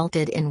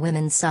resulted in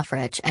women's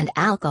suffrage and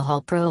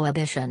alcohol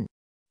prohibition.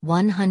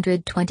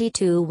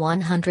 122,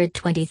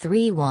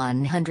 123,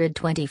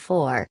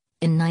 124.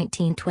 In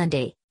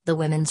 1920, the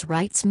women's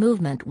rights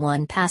movement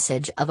won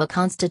passage of a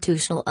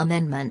constitutional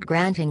amendment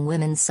granting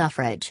women's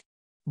suffrage.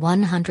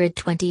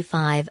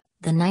 125.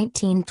 The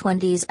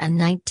 1920s and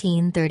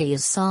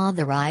 1930s saw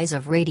the rise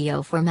of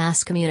radio for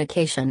mass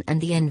communication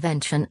and the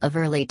invention of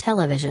early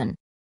television.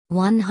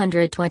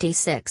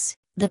 126.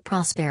 The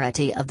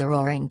prosperity of the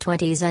Roaring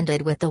Twenties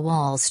ended with the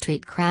Wall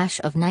Street crash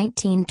of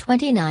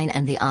 1929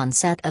 and the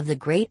onset of the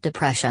Great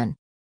Depression.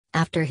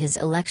 After his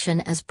election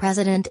as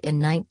president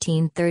in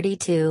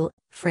 1932,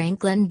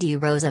 Franklin D.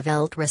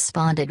 Roosevelt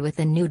responded with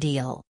a New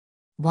Deal.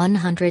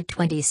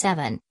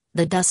 127.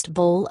 The Dust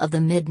Bowl of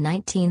the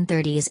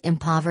mid-1930s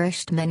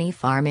impoverished many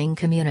farming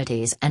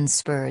communities and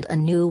spurred a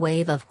new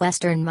wave of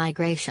Western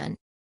migration.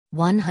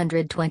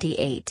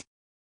 128.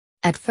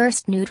 At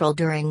first neutral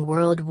during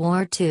World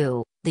War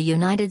II, the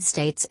United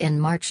States in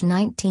March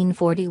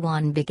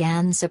 1941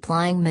 began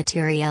supplying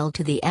materiel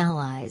to the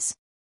Allies.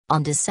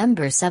 On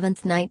December 7,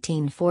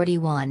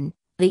 1941,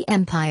 the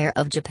Empire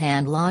of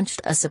Japan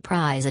launched a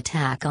surprise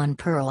attack on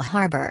Pearl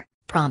Harbor,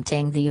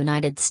 prompting the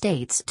United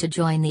States to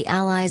join the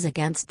Allies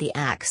against the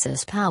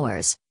Axis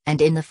powers, and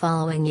in the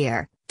following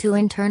year, to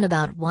intern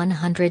about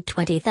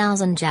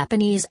 120,000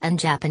 Japanese and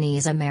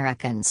Japanese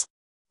Americans.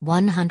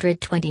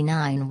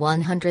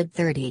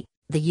 129-130.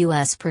 The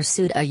U.S.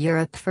 pursued a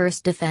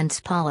Europe-first defense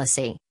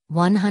policy.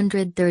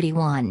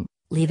 131.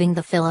 leaving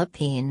the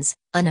Philippines,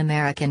 an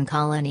American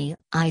colony,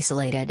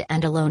 isolated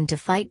and alone to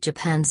fight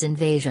Japan's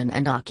invasion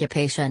and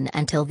occupation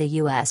until the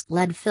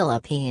U.S.-led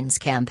Philippines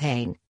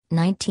Campaign,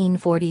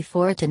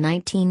 1944 to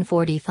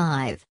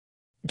 1945.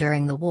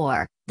 During the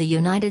war, the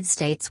United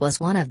States was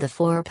one of the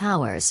four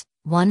powers,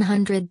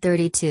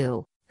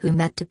 132, who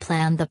met to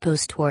plan the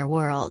post-war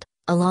world,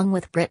 along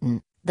with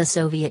Britain, the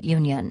Soviet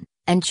Union,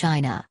 and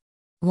China.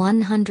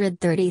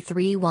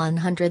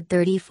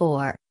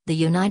 133–134, the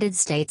United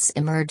States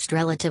emerged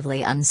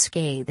relatively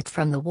unscathed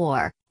from the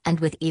war, and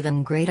with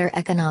even greater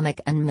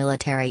economic and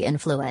military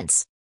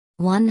influence.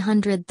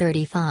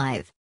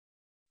 135.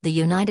 The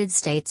United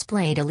States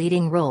played a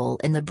leading role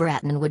in the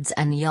Bretton Woods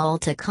and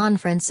Yalta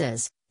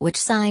conferences, which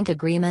signed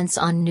agreements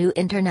on new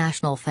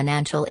international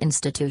financial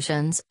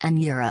institutions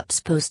and Europe's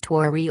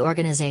post-war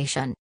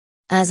reorganization.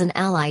 As an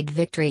Allied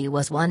victory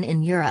was won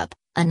in Europe,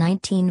 a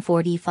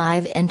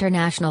 1945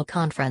 international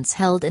conference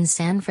held in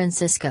San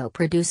Francisco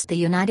produced the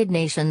United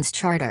Nations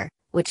Charter,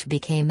 which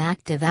became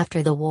active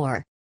after the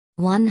war.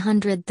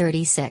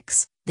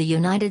 136. The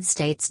United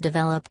States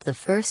developed the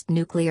first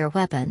nuclear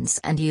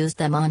weapons and used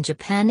them on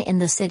Japan in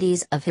the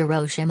cities of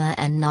Hiroshima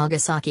and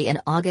Nagasaki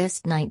in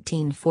August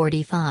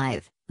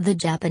 1945. The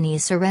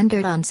Japanese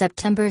surrendered on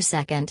September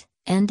 2,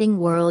 ending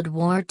World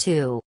War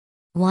II.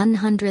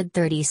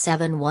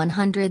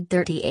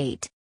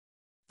 137–138.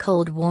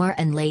 Cold War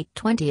and Late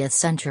 20th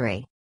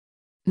Century.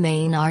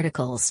 Main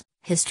articles: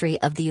 History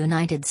of the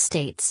United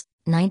States,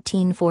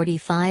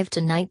 1945 to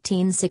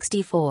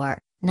 1964,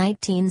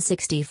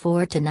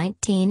 1964 to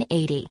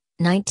 1980,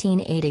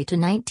 1980 to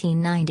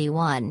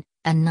 1991,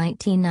 and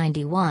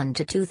 1991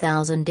 to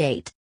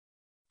 2008.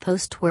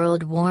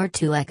 Post-World War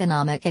II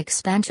economic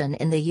expansion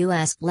in the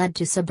U.S. led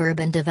to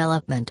suburban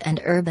development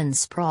and urban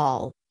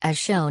sprawl, as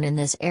shown in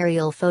this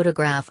aerial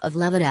photograph of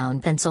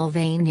Levittown,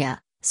 Pennsylvania,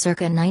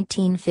 circa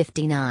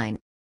 1959.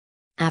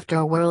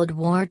 After World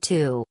War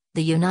II,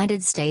 the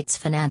United States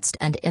financed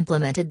and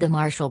implemented the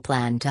Marshall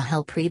Plan to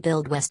help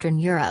rebuild Western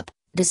Europe.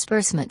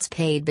 Disbursements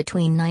paid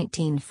between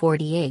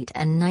 1948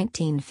 and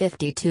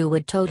 1952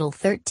 would total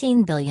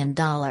 $13 billion,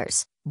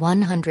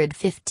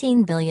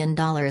 $115 billion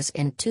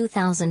in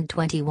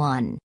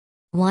 2021.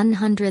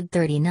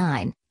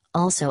 139.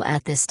 Also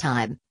at this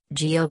time,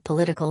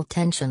 geopolitical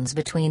tensions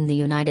between the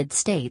United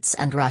States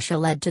and Russia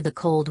led to the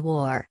Cold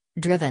War,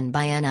 driven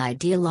by an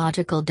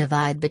ideological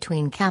divide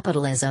between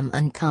capitalism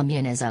and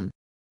communism.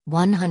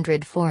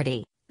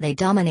 140. They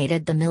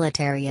dominated the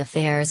military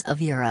affairs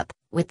of Europe,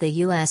 with the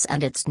US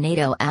and its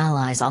NATO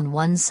allies on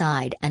one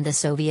side and the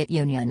Soviet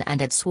Union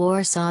and its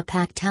Warsaw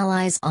Pact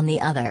allies on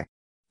the other.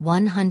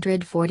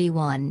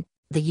 141.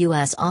 The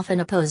US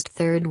often opposed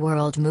Third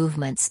World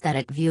movements that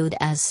it viewed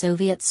as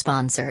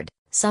Soviet-sponsored,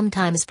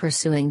 sometimes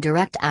pursuing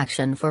direct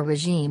action for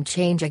regime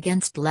change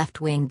against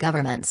left-wing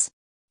governments.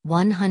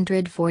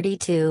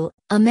 142.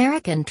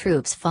 American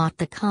troops fought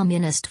the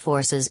Communist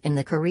forces in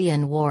the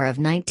Korean War of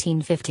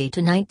 1950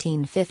 to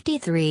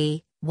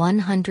 1953.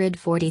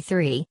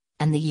 143.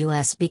 And the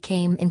U.S.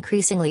 became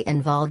increasingly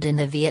involved in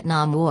the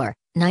Vietnam War,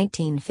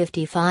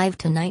 1955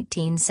 to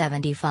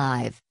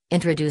 1975,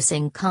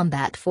 introducing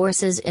combat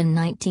forces in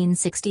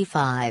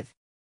 1965.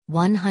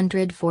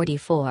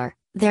 144.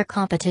 Their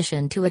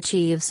competition to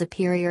achieve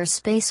superior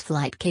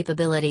spaceflight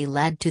capability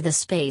led to the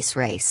space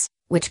race,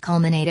 which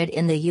culminated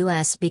in the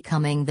U.S.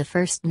 becoming the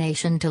first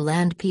nation to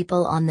land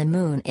people on the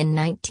Moon in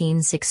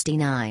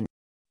 1969.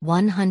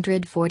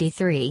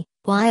 143.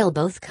 While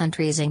both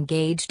countries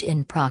engaged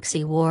in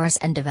proxy wars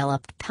and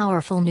developed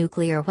powerful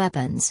nuclear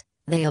weapons,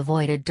 they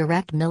avoided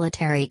direct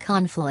military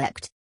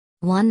conflict.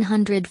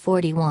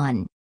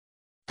 141.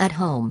 At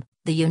home,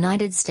 the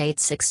United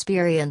States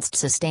experienced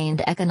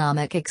sustained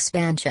economic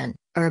expansion,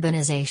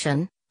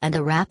 urbanization, and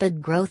a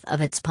rapid growth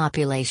of its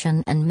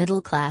population and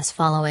middle class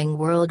following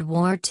World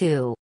War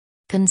II.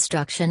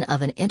 Construction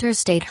of an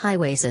interstate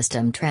highway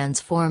system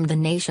transformed the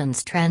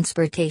nation's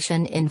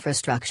transportation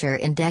infrastructure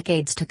in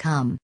decades to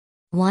come.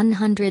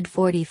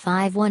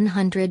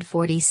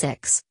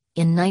 145–146.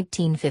 In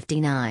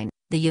 1959,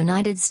 the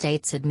United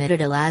States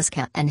admitted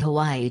Alaska and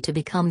Hawaii to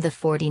become the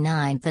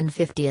 49th and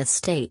 50th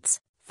states,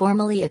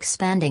 formally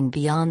expanding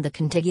beyond the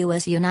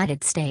contiguous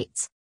United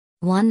States.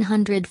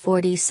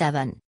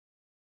 147.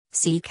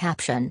 See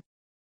caption.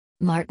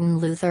 Martin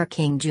Luther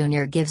King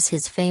Jr. gives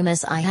his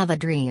famous I Have a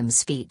Dream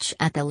speech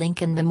at the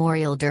Lincoln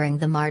Memorial during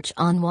the March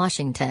on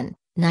Washington,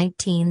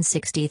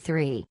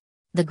 1963.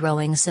 The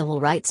growing civil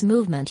rights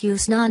movement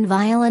used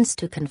nonviolence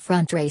to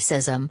confront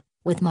racism,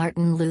 with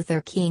Martin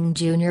Luther King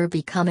Jr.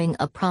 becoming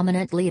a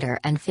prominent leader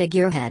and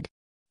figurehead.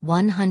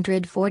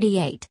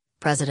 148.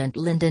 President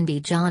Lyndon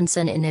B.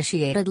 Johnson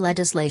initiated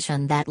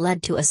legislation that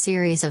led to a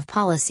series of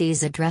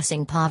policies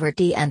addressing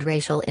poverty and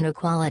racial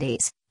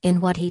inequalities, in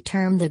what he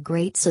termed the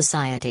Great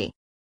Society.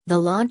 The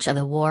launch of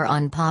a war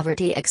on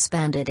poverty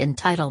expanded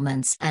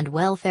entitlements and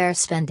welfare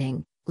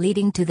spending,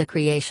 leading to the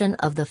creation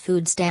of the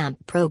food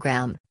stamp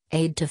program,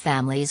 aid to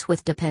families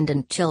with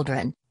dependent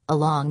children,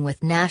 along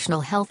with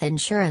national health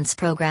insurance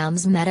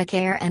programs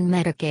Medicare and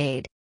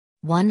Medicaid.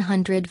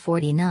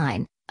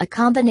 149. A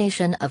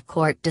combination of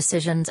court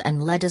decisions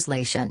and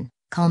legislation,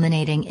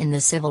 culminating in the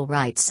Civil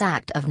Rights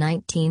Act of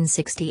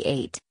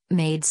 1968,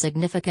 made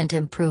significant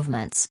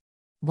improvements.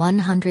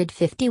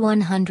 150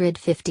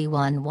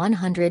 151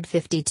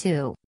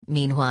 152.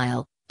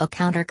 Meanwhile, a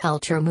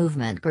counterculture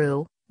movement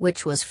grew,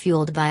 which was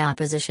fueled by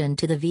opposition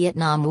to the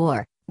Vietnam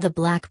War, the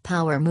Black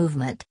Power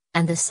movement,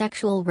 and the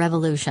sexual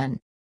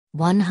revolution.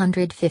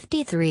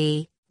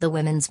 153. The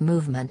women's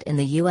movement in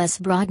the U.S.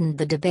 broadened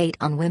the debate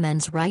on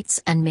women's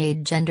rights and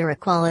made gender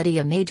equality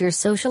a major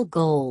social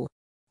goal.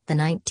 The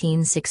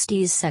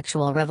 1960s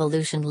sexual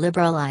revolution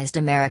liberalized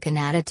American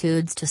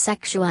attitudes to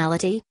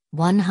sexuality.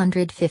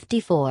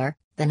 154.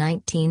 The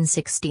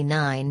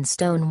 1969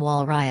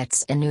 Stonewall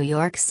riots in New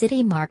York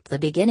City marked the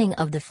beginning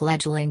of the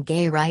fledgling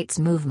gay rights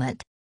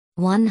movement.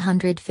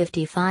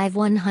 155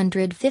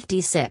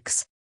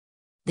 156.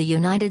 The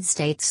United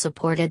States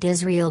supported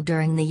Israel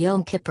during the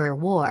Yom Kippur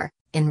War.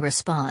 In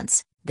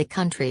response, the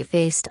country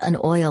faced an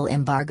oil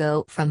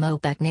embargo from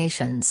OPEC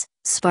nations,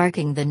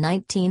 sparking the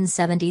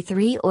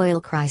 1973 oil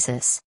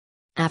crisis.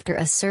 After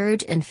a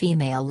surge in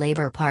female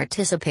labor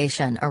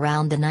participation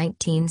around the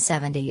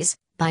 1970s,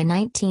 by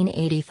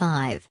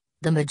 1985,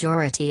 the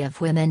majority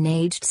of women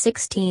aged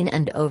 16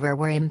 and over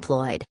were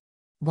employed.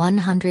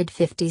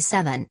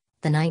 157.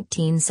 The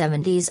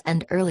 1970s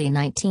and early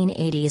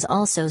 1980s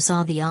also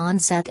saw the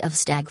onset of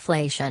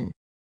stagflation.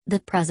 The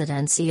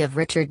presidency of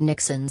Richard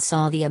Nixon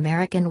saw the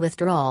American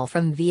withdrawal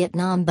from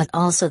Vietnam but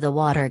also the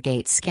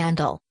Watergate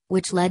scandal,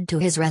 which led to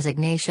his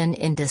resignation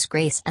in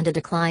disgrace and a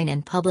decline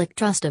in public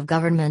trust of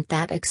government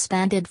that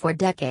expanded for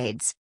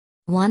decades.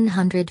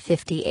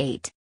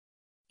 158.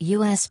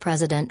 U.S.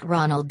 President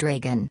Ronald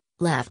Reagan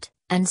left,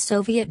 and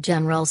Soviet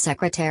General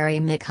Secretary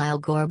Mikhail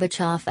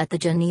Gorbachev at the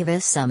Geneva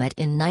Summit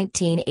in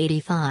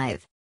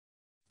 1985.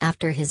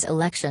 After his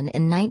election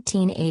in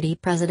 1980,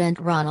 President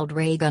Ronald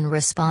Reagan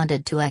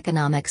responded to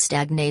economic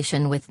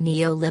stagnation with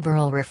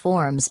neoliberal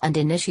reforms and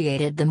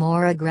initiated the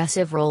more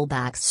aggressive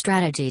rollback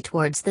strategy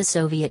towards the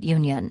Soviet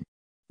Union.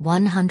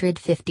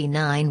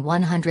 159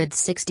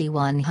 160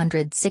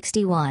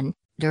 161.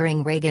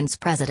 During Reagan's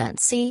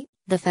presidency,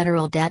 the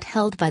federal debt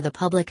held by the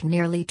public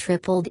nearly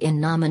tripled in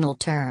nominal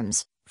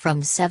terms,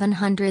 from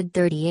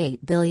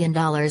 $738 billion to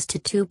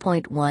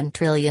 $2.1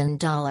 trillion.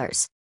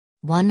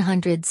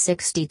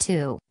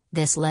 162.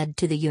 This led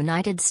to the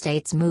United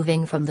States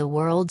moving from the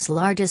world's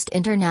largest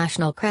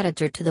international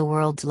creditor to the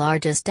world's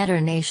largest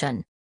debtor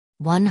nation.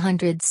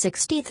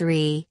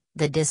 163.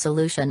 The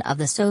dissolution of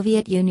the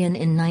Soviet Union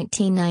in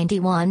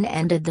 1991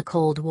 ended the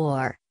Cold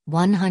War.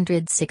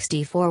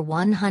 164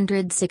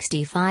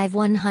 165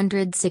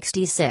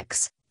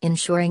 166.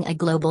 Ensuring a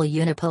global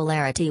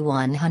unipolarity.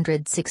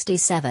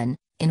 167.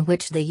 In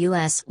which the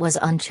U.S. was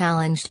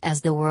unchallenged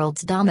as the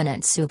world's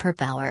dominant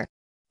superpower.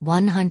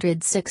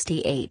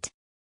 168.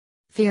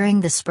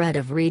 Fearing the spread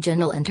of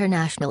regional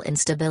international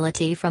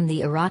instability from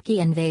the Iraqi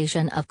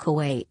invasion of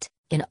Kuwait,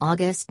 in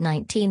August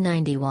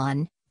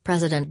 1991,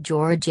 President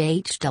George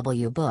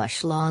H.W.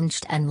 Bush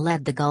launched and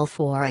led the Gulf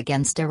War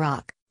against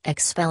Iraq,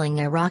 expelling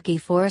Iraqi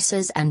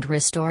forces and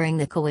restoring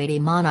the Kuwaiti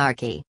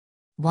monarchy.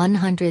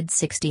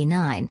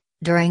 169.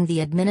 During the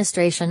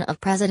administration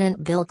of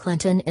President Bill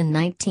Clinton in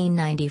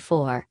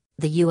 1994,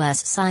 the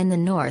U.S. signed the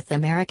North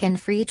American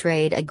Free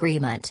Trade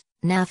Agreement,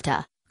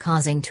 NAFTA,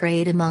 causing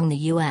trade among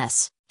the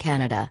U.S.,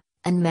 Canada,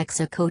 and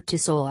Mexico to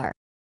soar.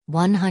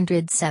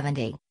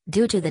 170.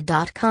 Due to the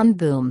dot-com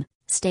boom,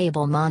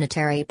 stable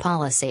monetary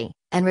policy,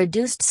 and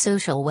reduced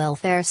social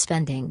welfare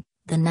spending,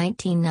 the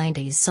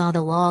 1990s saw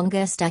the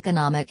longest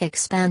economic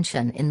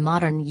expansion in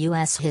modern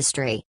U.S.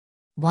 history.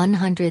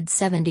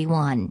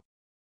 171.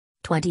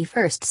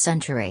 21st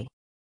century.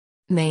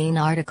 Main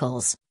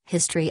articles: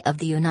 History of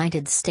the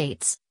United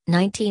States,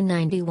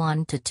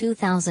 1991 to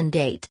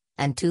 2008,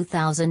 and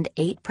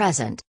 2008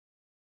 present.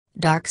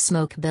 Dark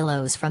smoke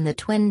billows from the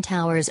Twin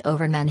Towers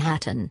over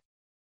Manhattan.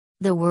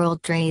 The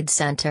World Trade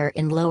Center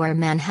in Lower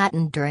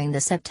Manhattan during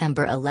the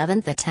September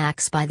 11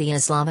 attacks by the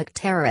Islamic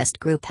terrorist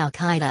group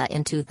Al-Qaeda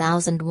in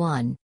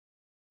 2001.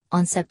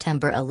 On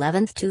September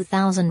 11,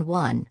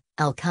 2001,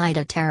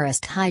 Al-Qaeda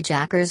terrorist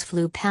hijackers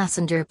flew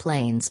passenger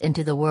planes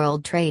into the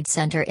World Trade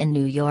Center in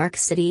New York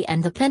City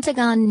and the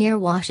Pentagon near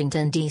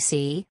Washington,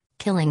 D.C.,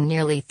 killing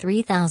nearly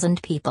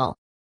 3,000 people.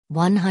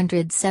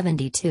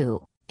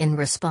 172. In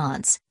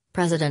response,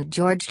 President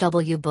George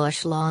W.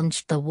 Bush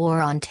launched the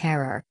War on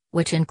Terror,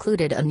 which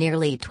included a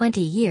nearly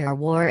 20-year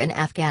war in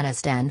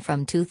Afghanistan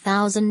from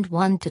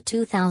 2001 to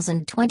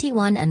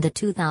 2021 and the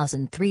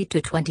 2003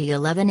 to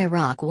 2011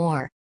 Iraq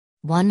War.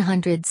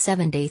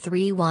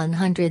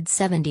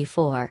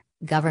 173-174,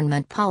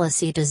 Government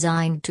policy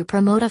designed to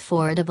promote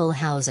affordable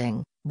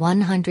housing.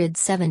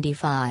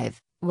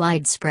 175,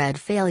 Widespread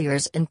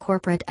failures in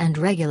corporate and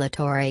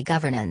regulatory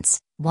governance.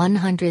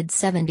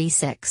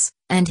 176,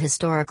 and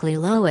historically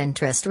low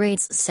interest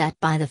rates set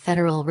by the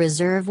Federal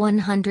Reserve.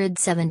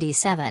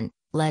 177,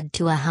 led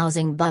to a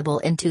housing bubble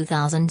in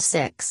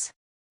 2006.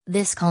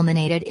 This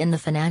culminated in the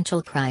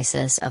financial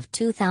crisis of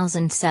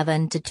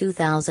 2007 to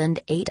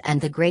 2008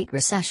 and the Great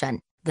Recession,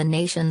 the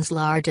nation's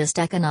largest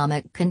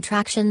economic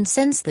contraction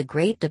since the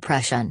Great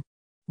Depression.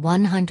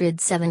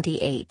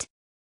 178.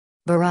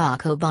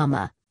 Barack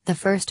Obama, the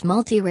first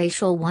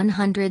multiracial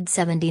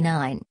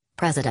 179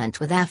 president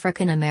with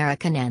African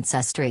American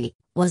ancestry,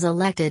 was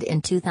elected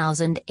in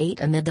 2008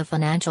 amid the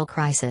financial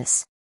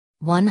crisis.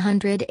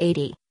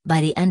 180.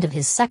 By the end of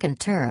his second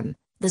term,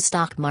 the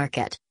stock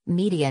market,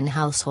 median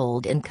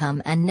household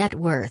income and net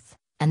worth,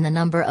 and the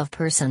number of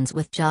persons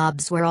with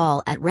jobs were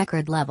all at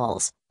record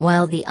levels,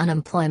 while the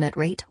unemployment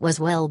rate was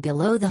well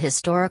below the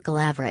historical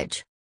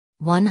average.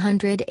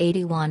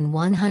 181,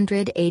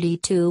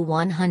 182,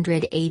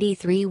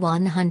 183,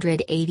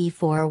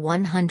 184,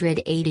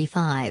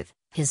 185.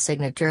 His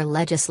signature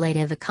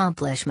legislative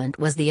accomplishment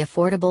was the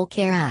Affordable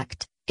Care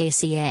Act,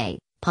 ACA,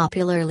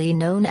 popularly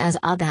known as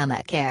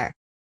Obamacare.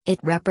 It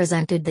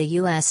represented the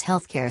U.S.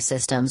 healthcare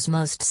system's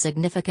most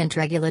significant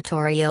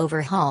regulatory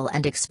overhaul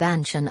and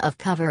expansion of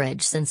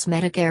coverage since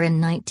Medicare in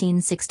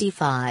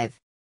 1965.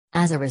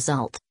 As a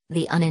result,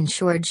 the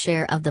uninsured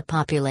share of the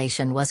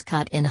population was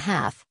cut in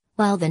half,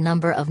 while the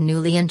number of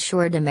newly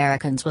insured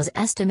Americans was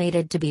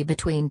estimated to be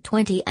between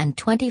 20 and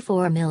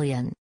 24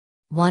 million.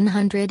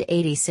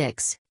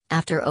 186.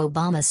 After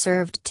Obama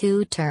served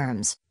 2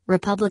 terms,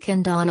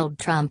 Republican Donald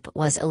Trump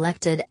was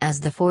elected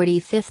as the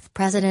 45th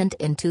president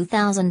in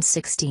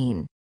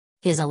 2016.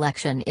 His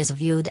election is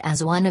viewed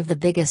as one of the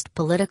biggest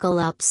political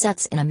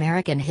upsets in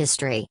American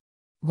history.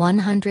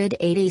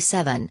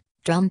 187.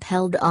 Trump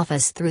held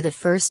office through the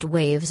first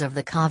waves of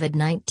the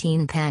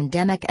COVID-19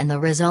 pandemic and the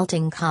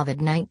resulting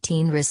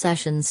COVID-19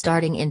 recession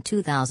starting in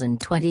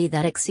 2020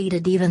 that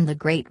exceeded even the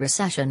Great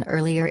Recession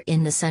earlier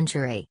in the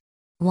century.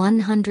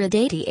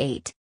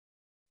 188.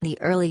 The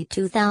early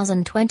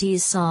 2020s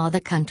saw the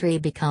country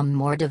become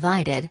more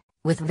divided,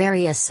 with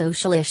various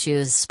social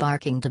issues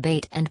sparking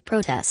debate and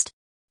protest.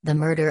 The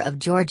murder of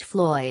George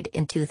Floyd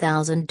in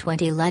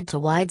 2020 led to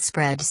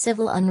widespread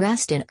civil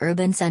unrest in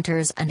urban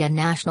centers and a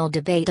national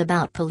debate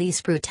about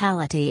police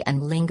brutality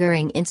and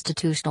lingering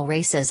institutional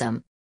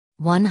racism.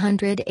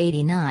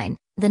 189.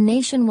 The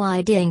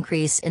nationwide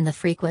increase in the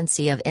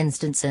frequency of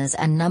instances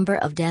and number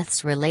of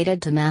deaths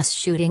related to mass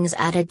shootings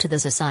added to the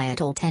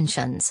societal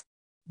tensions.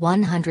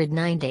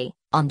 190.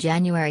 On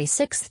January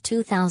 6,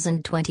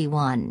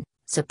 2021,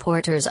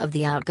 supporters of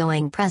the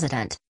outgoing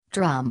president,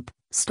 Trump,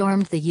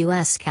 stormed the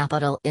U.S.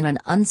 Capitol in an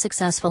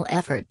unsuccessful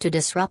effort to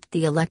disrupt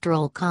the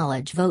Electoral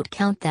College vote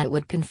count that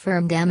would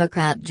confirm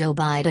Democrat Joe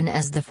Biden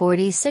as the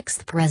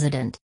 46th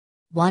president.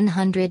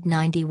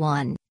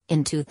 191.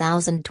 In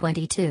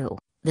 2022,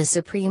 the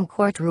Supreme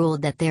Court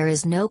ruled that there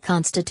is no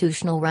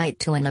constitutional right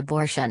to an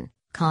abortion,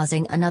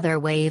 causing another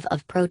wave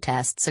of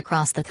protests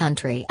across the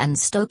country and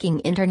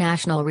stoking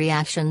international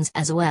reactions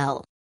as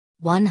well.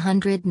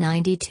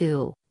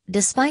 192.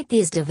 Despite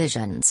these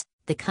divisions,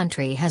 the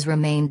country has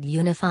remained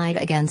unified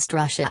against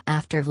Russia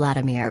after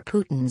Vladimir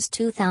Putin's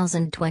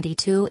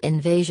 2022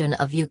 invasion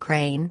of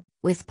Ukraine,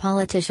 with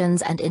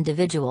politicians and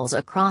individuals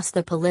across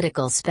the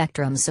political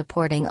spectrum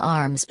supporting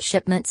arms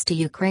shipments to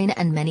Ukraine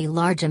and many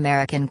large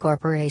American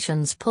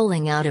corporations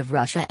pulling out of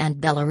Russia and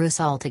Belarus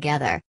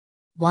altogether.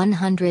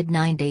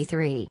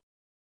 193.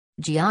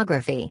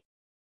 Geography.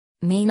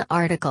 Main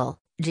article,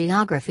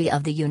 Geography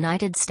of the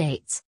United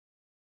States.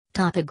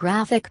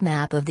 Topographic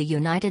map of the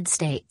United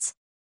States.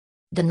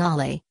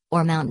 Denali,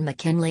 or Mount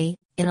McKinley,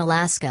 in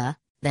Alaska,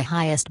 the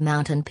highest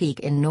mountain peak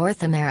in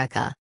North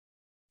America.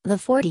 The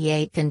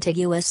 48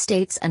 contiguous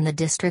states and the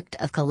District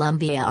of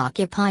Columbia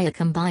occupy a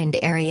combined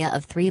area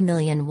of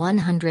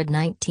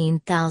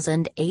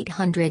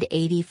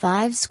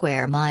 3,119,885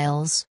 square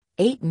miles,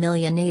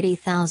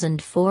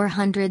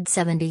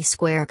 8,080,470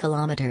 square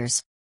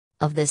kilometers.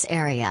 Of this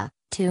area,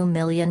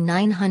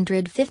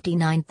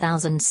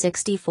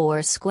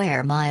 2,959,064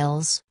 square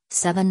miles,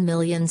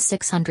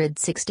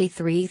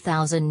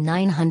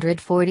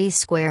 7,663,940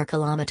 square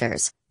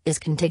kilometers, is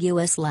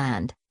contiguous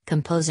land,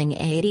 composing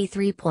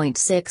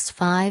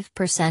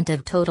 83.65%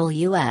 of total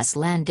U.S.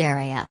 land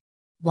area.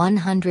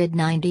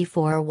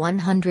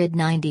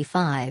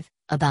 194-195,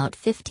 about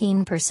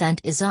 15%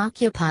 is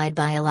occupied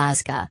by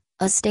Alaska,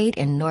 a state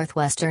in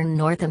northwestern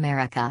North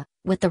America,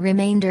 with the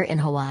remainder in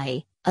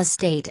Hawaii, a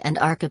state and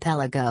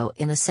archipelago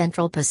in the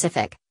Central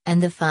Pacific,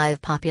 and the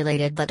 5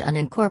 populated but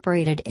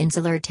unincorporated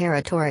insular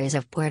territories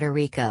of Puerto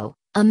Rico,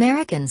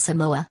 American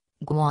Samoa,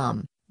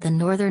 Guam, the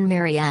Northern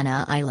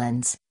Mariana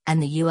Islands,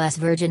 and the U.S.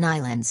 Virgin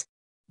Islands.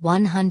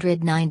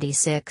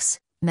 196,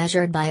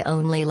 measured by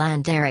only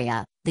land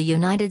area, the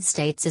United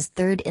States is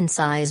third in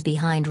size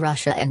behind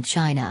Russia and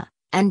China,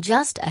 and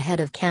just ahead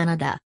of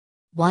Canada.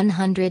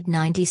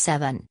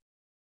 197.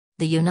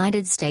 The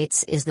United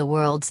States is the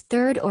world's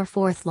third or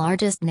fourth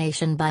largest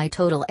nation by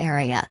total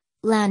area,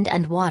 land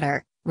and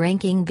water,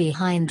 ranking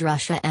behind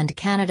Russia and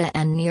Canada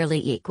and nearly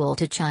equal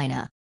to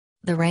China.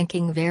 The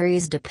ranking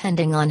varies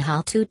depending on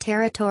how 2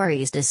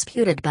 territories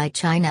disputed by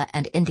China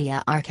and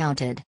India are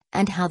counted,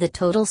 and how the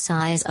total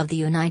size of the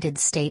United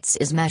States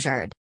is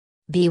measured.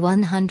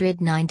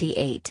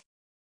 B198.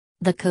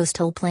 The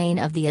coastal plain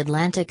of the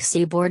Atlantic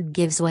seaboard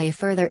gives way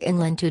further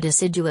inland to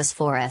deciduous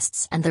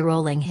forests and the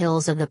rolling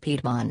hills of the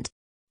Piedmont.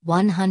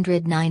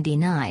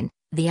 199.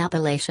 The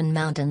Appalachian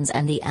Mountains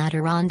and the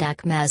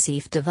Adirondack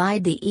Massif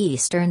divide the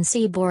eastern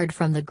seaboard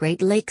from the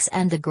Great Lakes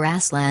and the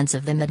grasslands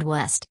of the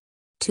Midwest.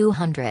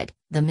 200.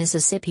 The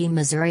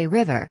Mississippi-Missouri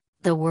River,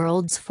 the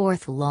world's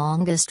fourth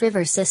longest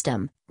river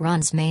system,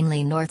 runs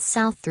mainly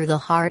north-south through the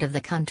heart of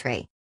the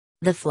country.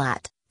 The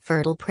flat,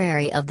 fertile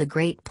prairie of the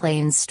Great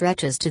Plains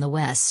stretches to the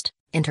west,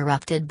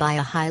 interrupted by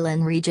a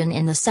highland region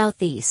in the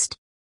southeast.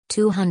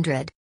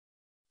 200.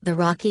 The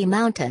Rocky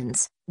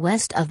Mountains,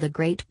 west of the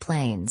Great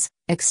Plains,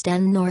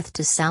 extend north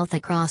to south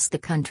across the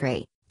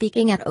country,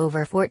 peaking at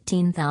over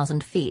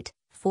 14,000 feet,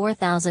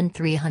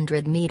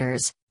 4,300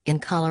 meters, in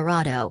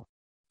Colorado.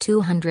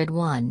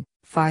 201.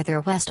 Farther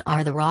west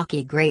are the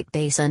rocky Great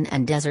Basin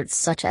and deserts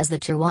such as the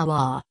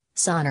Chihuahua,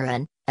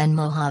 Sonoran, and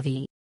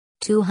Mojave.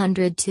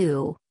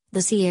 202.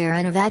 The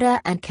Sierra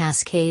Nevada and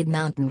Cascade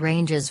Mountain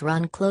ranges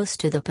run close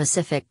to the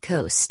Pacific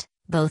coast,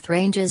 both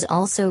ranges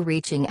also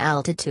reaching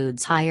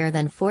altitudes higher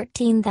than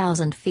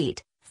 14,000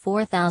 feet,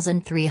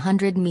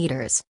 4,300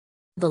 meters.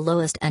 The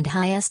lowest and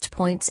highest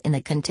points in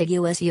the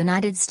contiguous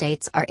United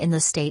States are in the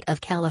state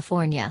of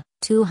California,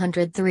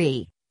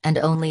 203, and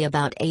only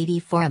about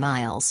 84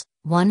 miles,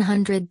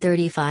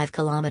 135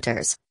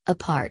 kilometers,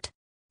 apart.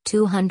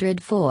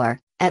 204,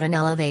 at an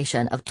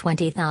elevation of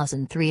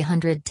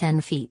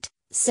 20,310 feet,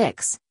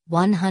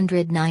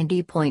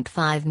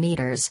 190.5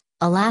 meters,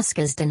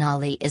 Alaska's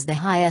Denali is the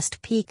highest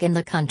peak in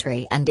the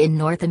country and in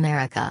North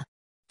America.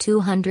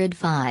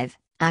 205,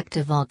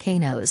 active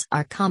volcanoes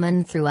are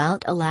common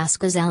throughout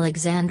Alaska's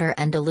Alexander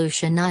and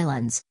Aleutian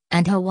Islands,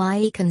 and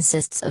Hawaii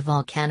consists of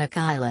volcanic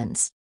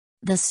islands.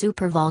 The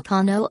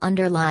supervolcano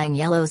underlying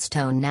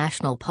Yellowstone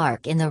National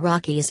Park in the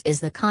Rockies is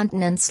the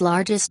continent's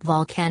largest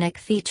volcanic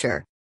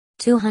feature.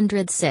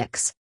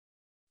 206.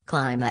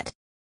 Climate.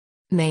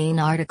 Main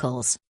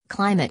articles: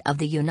 Climate of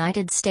the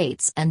United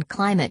States and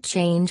Climate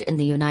Change in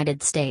the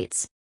United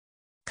States.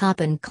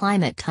 Köppen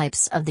climate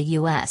types of the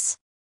U.S.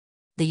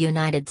 The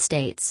United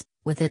States,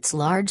 with its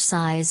large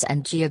size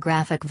and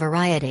geographic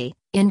variety,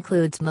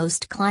 includes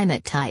most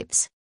climate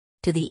types.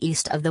 To the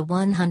east of the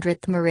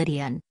 100th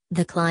meridian,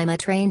 the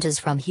climate ranges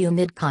from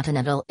humid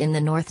continental in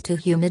the north to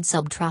humid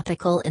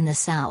subtropical in the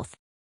south.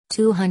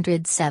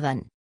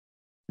 207.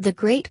 The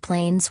Great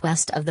Plains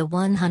west of the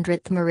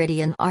 100th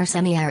meridian are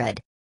semi-arid.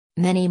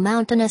 Many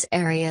mountainous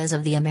areas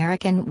of the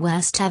American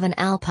West have an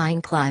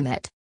alpine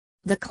climate.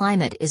 The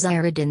climate is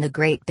arid in the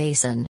Great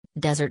Basin,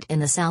 desert in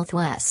the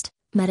southwest,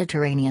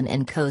 Mediterranean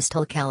in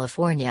coastal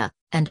California,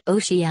 and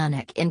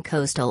oceanic in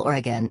coastal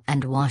Oregon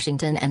and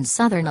Washington and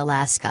southern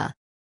Alaska.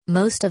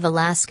 Most of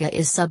Alaska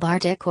is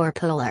subarctic or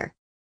polar.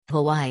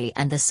 Hawaii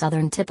and the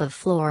southern tip of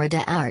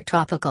Florida are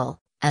tropical,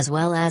 as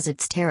well as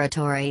its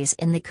territories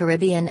in the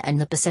Caribbean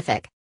and the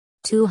Pacific.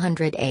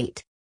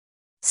 208.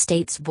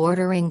 States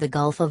bordering the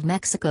Gulf of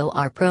Mexico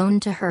are prone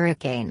to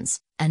hurricanes,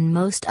 and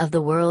most of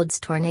the world's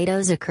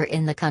tornadoes occur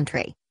in the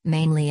country,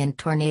 mainly in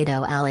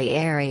Tornado Alley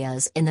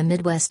areas in the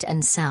Midwest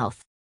and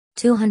South.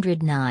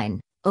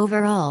 209.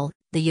 Overall,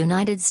 the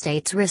United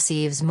States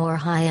receives more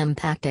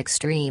high-impact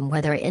extreme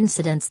weather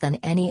incidents than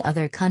any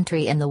other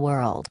country in the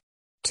world.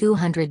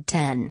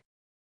 210.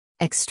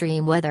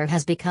 Extreme weather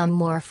has become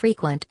more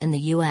frequent in the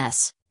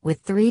U.S.,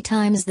 with 3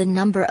 times the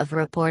number of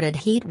reported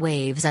heat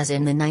waves as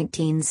in the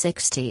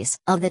 1960s.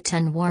 Of the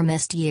 10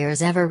 warmest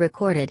years ever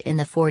recorded in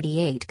the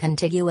 48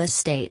 contiguous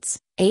states,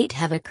 8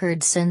 have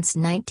occurred since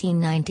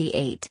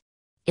 1998.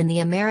 In the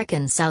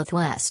American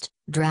Southwest,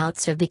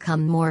 droughts have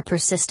become more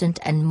persistent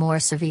and more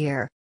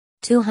severe.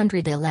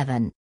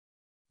 211.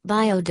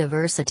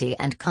 Biodiversity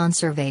and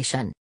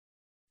conservation.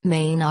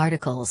 Main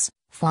articles: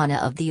 Fauna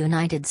of the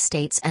United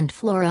States and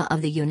Flora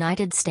of the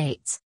United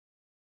States.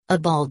 A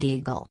bald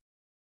eagle.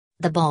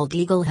 The bald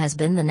eagle has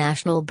been the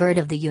national bird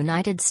of the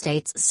United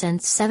States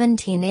since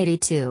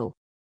 1782.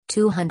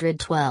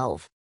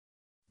 212.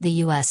 The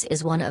U.S.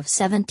 is one of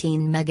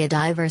 17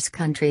 megadiverse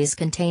countries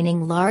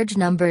containing large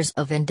numbers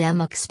of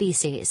endemic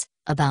species.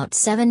 About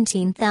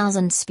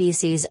 17,000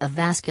 species of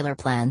vascular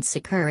plants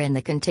occur in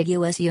the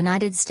contiguous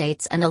United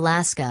States and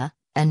Alaska,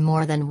 and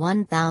more than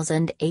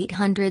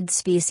 1,800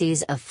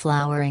 species of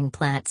flowering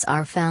plants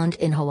are found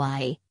in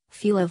Hawaii,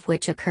 few of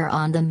which occur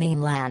on the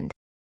mainland.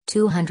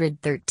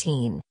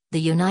 213. The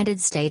United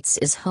States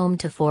is home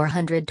to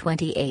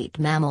 428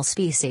 mammal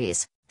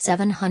species,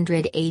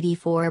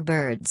 784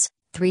 birds,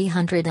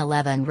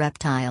 311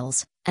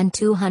 reptiles, and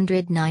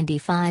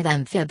 295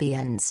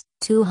 amphibians,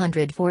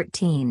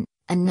 214,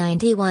 and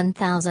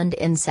 91,000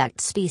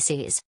 insect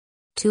species.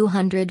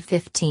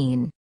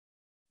 215.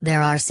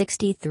 There are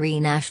 63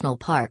 national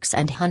parks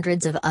and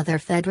hundreds of other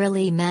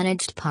federally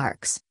managed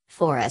parks,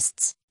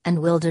 forests,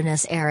 and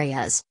wilderness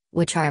areas,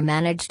 which are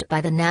managed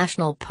by the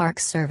National Park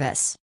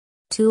Service.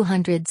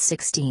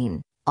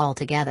 216.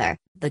 Altogether,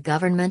 the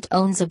government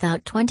owns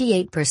about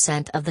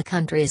 28% of the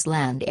country's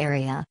land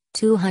area.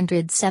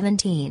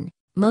 217.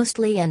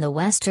 Mostly in the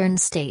western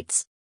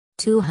states.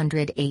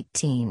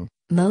 218.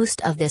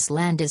 Most of this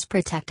land is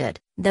protected,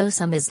 though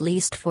some is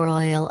leased for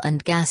oil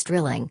and gas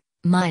drilling,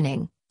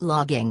 mining,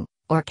 logging,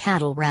 or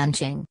cattle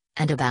ranching,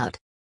 and about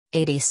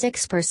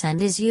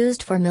 86% is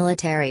used for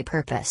military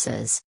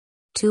purposes.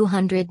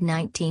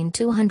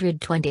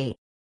 219-220.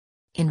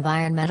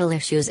 Environmental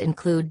issues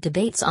include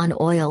debates on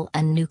oil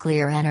and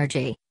nuclear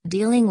energy,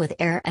 dealing with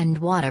air and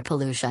water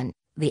pollution,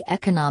 the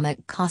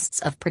economic costs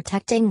of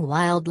protecting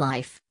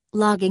wildlife,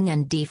 logging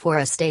and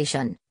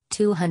deforestation,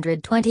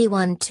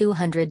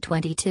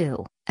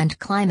 221-222, and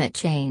climate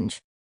change.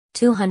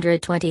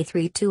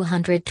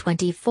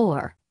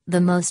 223-224.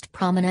 The most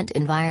prominent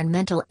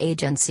environmental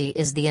agency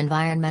is the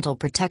Environmental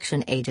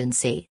Protection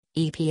Agency,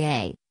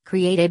 EPA,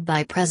 created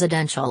by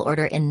Presidential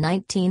Order in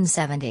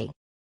 1970.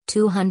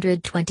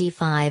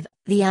 225.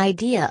 The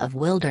idea of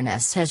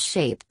wilderness has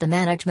shaped the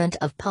management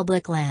of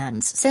public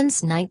lands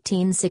since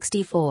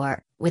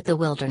 1964, with the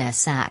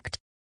Wilderness Act.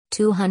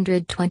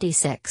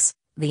 226.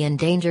 The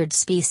Endangered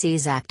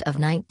Species Act of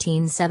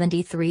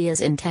 1973 is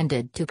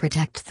intended to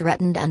protect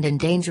threatened and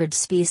endangered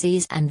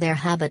species and their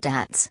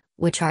habitats,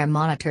 which are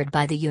monitored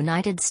by the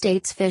United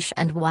States Fish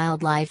and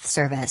Wildlife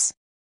Service.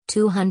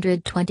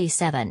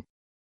 227.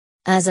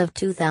 As of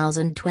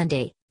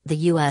 2020, the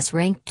U.S.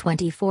 ranked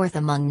 24th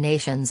among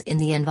nations in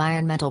the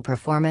Environmental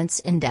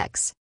Performance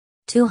Index.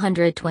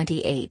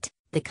 228.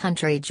 The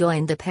country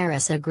joined the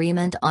Paris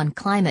Agreement on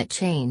Climate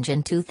Change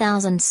in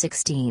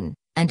 2016,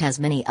 and has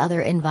many other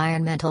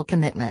environmental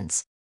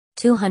commitments.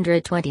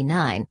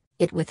 229.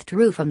 It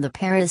withdrew from the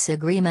Paris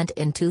Agreement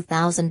in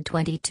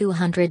 2020.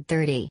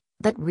 230,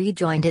 but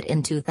rejoined it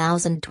in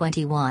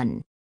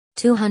 2021.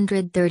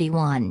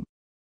 231.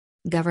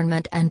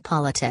 Government and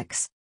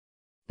Politics.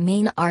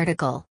 Main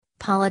article,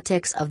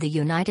 Politics of the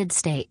United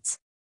States.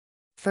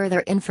 Further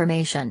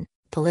information,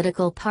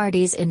 Political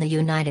parties in the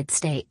United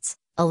States,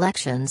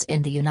 Elections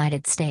in the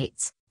United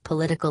States,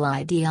 Political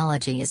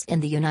ideologies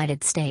in the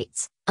United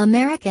States,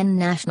 American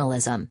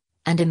nationalism,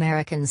 and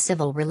American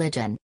civil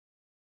religion.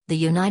 The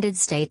United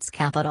States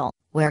Capitol,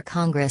 where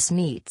Congress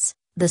meets,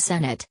 the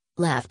Senate,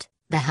 left,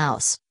 the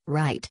House,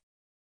 right.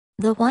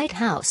 The White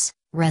House,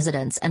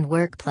 residence and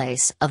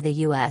workplace of the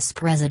U.S.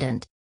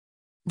 President.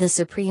 The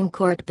Supreme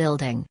Court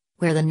building,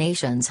 where the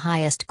nation's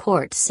highest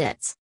court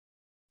sits.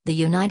 The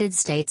United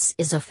States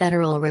is a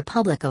federal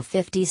republic of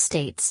 50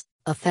 states,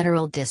 a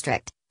federal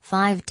district,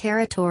 5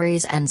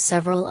 territories and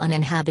several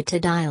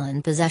uninhabited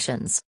island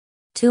possessions.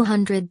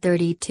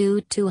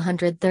 232,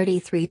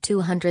 233,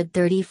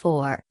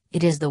 234.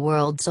 It is the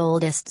world's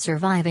oldest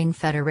surviving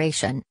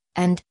federation,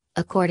 and,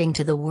 according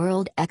to the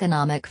World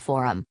Economic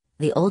Forum,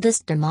 the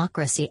oldest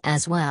democracy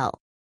as well.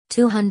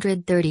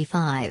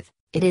 235.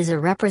 It is a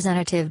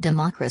representative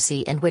democracy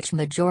in which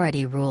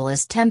majority rule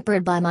is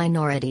tempered by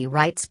minority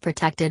rights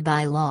protected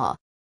by law.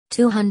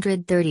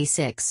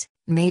 236.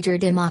 Major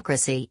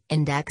democracy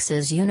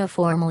indexes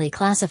uniformly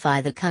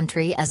classify the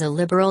country as a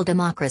liberal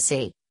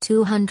democracy.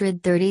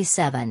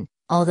 237.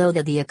 Although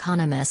the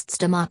Economist's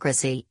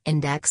Democracy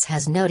Index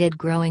has noted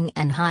growing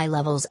and high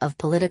levels of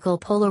political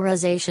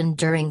polarization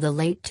during the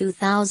late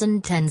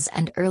 2010s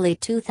and early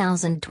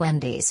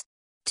 2020s.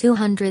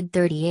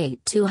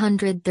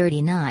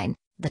 238-239.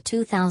 The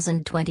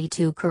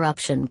 2022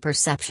 Corruption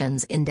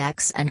Perceptions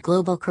Index and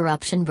Global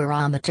Corruption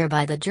Barometer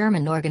by the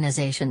German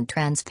organization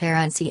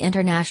Transparency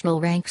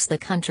International ranks the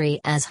country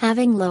as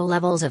having low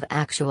levels of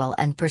actual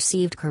and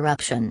perceived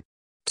corruption.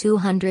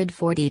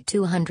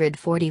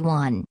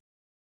 240-241.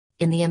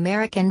 In the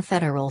American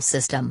federal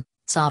system,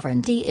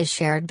 sovereignty is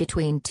shared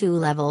between 2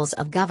 levels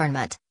of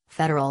government,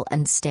 federal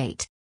and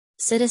state.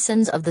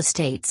 Citizens of the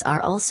states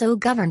are also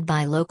governed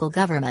by local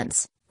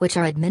governments, which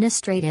are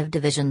administrative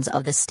divisions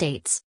of the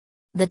states.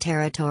 The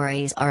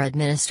territories are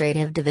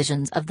administrative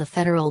divisions of the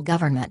federal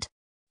government.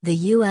 The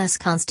U.S.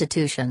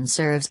 Constitution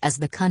serves as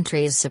the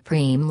country's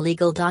supreme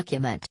legal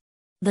document.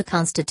 The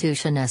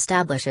Constitution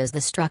establishes the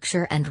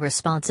structure and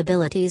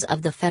responsibilities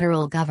of the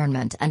federal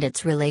government and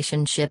its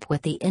relationship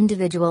with the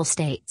individual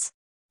states.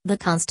 The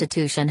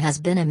Constitution has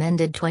been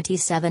amended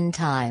 27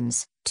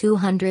 times,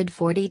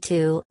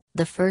 242,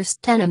 the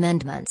first 10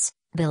 amendments,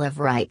 Bill of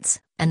Rights,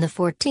 and the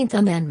 14th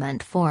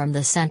Amendment form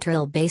the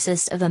central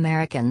basis of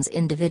Americans'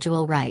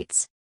 individual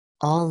rights.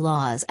 All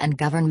laws and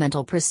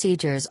governmental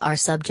procedures are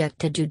subject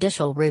to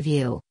judicial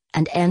review,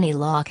 and any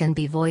law can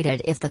be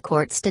voided if the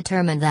courts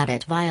determine that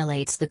it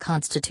violates the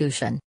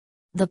Constitution.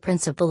 The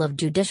principle of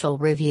judicial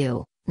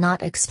review,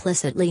 not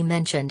explicitly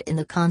mentioned in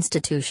the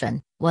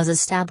Constitution, was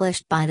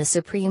established by the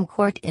Supreme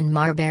Court in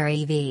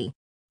Marbury v.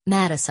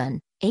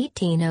 Madison,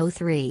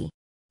 1803.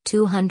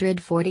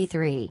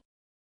 243.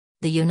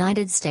 The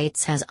United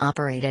States has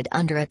operated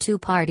under a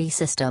 2-party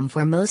system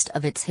for most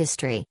of its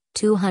history.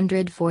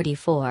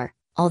 244.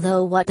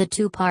 Although what the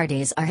 2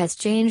 parties are has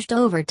changed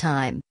over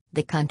time,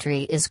 the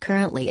country is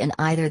currently in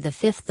either the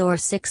 5th or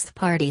 6th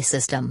party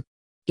system.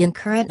 In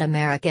current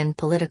American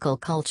political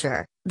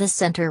culture, the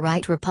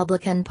center-right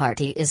Republican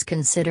Party is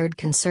considered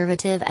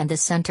conservative and the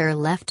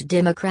center-left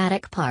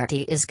Democratic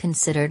Party is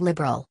considered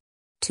liberal.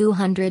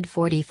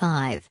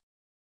 245.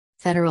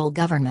 Federal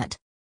government.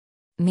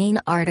 Main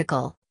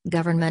article,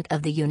 Government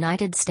of the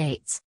United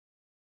States.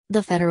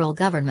 The federal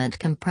government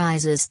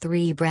comprises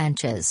three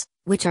branches,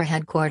 which are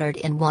headquartered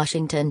in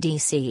Washington,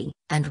 D.C.,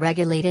 and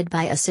regulated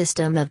by a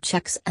system of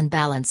checks and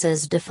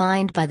balances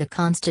defined by the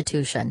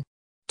Constitution.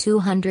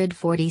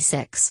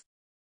 246.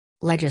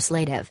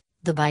 Legislative.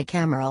 The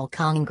bicameral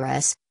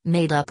Congress,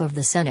 made up of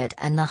the Senate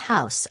and the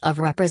House of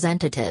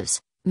Representatives,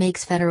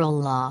 makes federal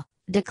law,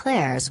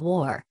 declares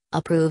war,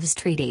 approves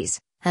treaties,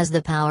 has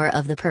the power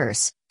of the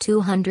purse.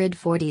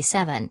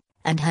 247,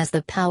 and has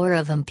the power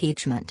of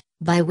impeachment,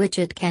 by which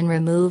it can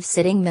remove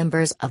sitting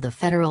members of the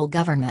federal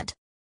government.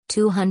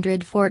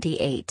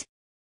 248.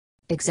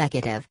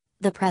 Executive.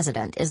 The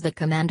President is the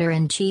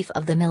Commander-in-Chief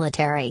of the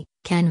military,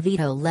 can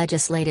veto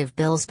legislative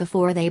bills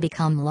before they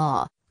become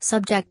law,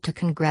 subject to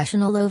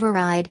congressional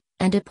override,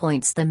 and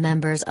appoints the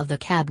members of the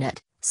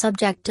Cabinet,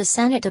 subject to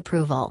Senate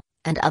approval,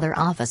 and other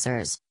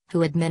officers,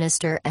 who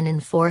administer and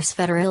enforce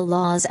federal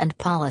laws and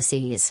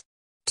policies.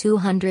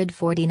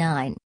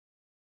 249.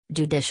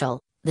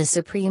 Judicial. The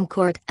Supreme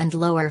Court and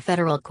lower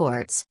federal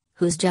courts,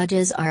 whose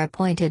judges are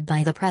appointed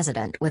by the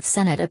President with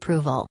Senate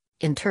approval,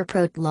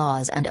 interpret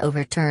laws and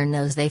overturn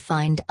those they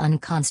find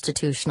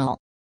unconstitutional.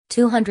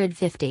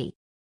 250.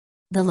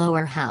 The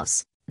lower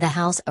house, the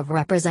House of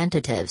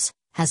Representatives,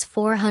 has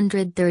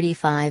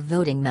 435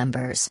 voting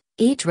members,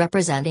 each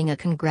representing a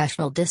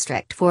congressional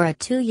district for a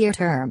 2-year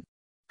term.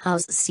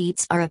 House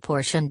seats are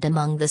apportioned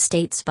among the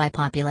states by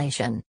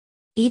population.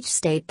 Each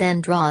state then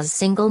draws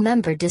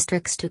single-member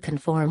districts to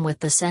conform with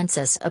the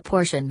census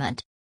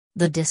apportionment.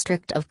 The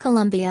District of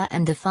Columbia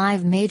and the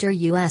 5 major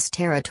U.S.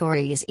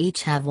 territories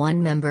each have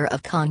 1 member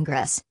of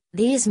Congress.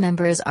 These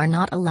members are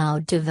not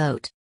allowed to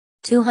vote.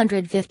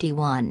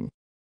 251.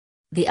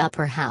 The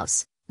upper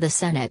house, the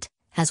Senate,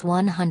 has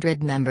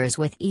 100 members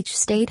with each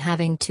state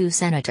having 2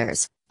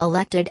 senators,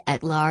 elected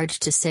at large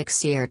to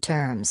 6-year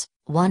terms.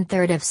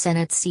 1/3 of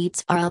Senate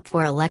seats are up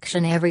for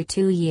election every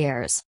 2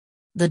 years.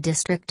 The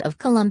District of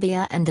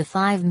Columbia and the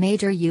 5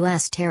 major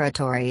U.S.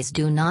 territories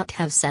do not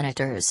have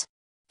senators.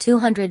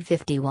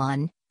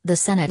 251. The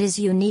Senate is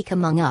unique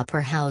among upper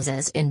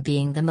houses in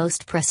being the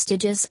most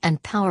prestigious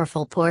and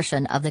powerful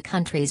portion of the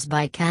country's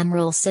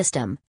bicameral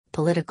system.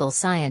 Political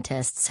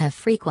scientists have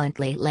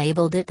frequently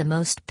labeled it the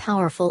most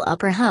powerful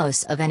upper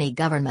house of any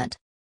government.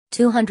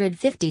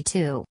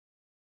 252.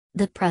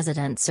 The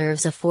President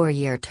serves a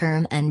 4-year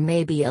term and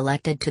may be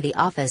elected to the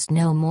office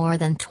no more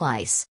than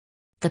twice.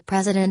 The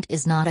President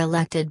is not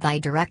elected by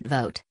direct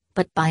vote,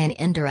 but by an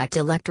indirect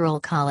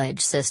electoral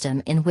college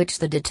system in which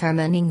the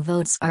determining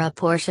votes are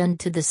apportioned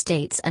to the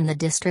states and the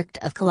District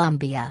of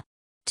Columbia.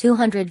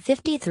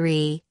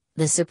 253.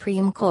 The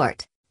Supreme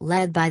Court,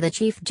 led by the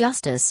Chief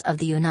Justice of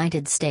the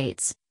United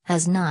States,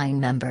 has 9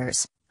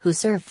 members, who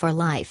serve for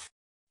life.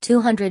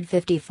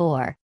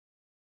 254.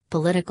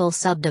 Political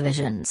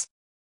subdivisions.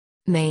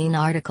 Main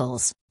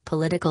articles: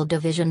 Political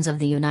divisions of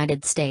the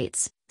United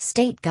States,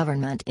 State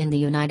government in the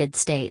United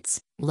States,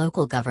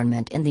 Local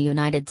government in the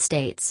United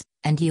States,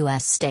 and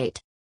U.S.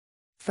 state.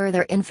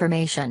 Further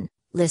information: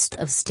 List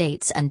of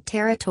states and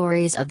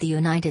territories of the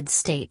United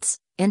States,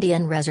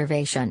 Indian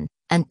Reservation,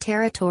 and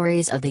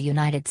territories of the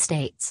United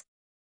States.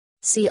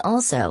 See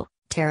also,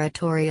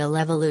 Territorial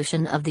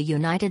evolution of the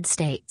United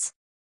States.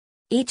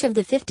 Each of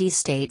the 50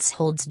 states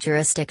holds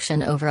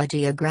jurisdiction over a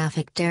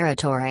geographic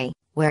territory,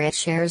 where it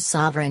shares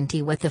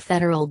sovereignty with the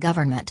federal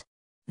government.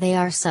 They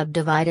are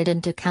subdivided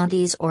into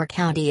counties or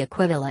county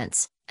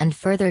equivalents, and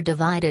further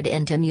divided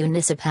into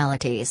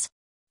municipalities.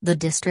 The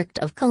District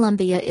of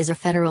Columbia is a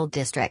federal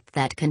district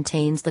that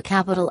contains the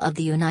capital of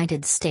the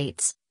United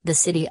States, the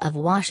city of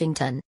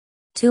Washington.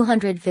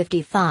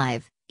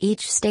 255.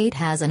 Each state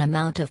has an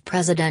amount of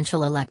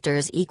presidential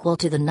electors equal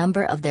to the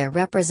number of their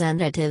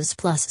representatives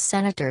plus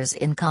senators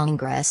in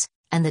Congress,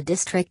 and the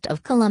District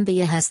of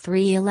Columbia has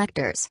 3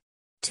 electors.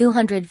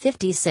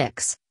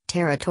 256.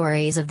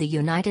 Territories of the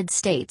United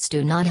States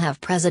do not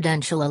have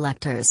presidential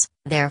electors,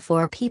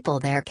 therefore people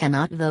there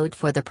cannot vote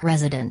for the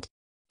president.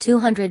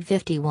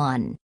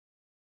 251.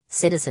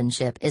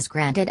 Citizenship is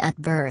granted at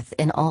birth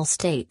in all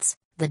states,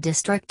 the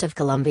District of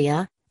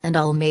Columbia, and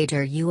all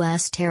major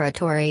U.S.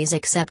 territories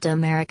except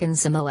American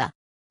Samoa.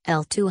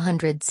 L.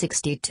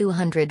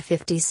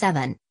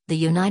 260-257, the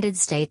United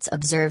States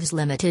observes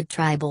limited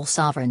tribal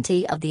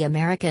sovereignty of the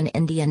American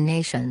Indian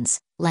nations,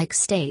 like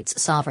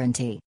states'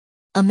 sovereignty.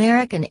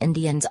 American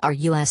Indians are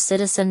U.S.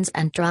 citizens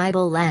and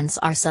tribal lands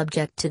are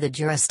subject to the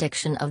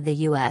jurisdiction of the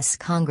U.S.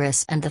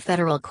 Congress and the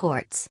federal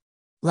courts.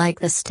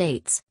 Like the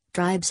states,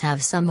 tribes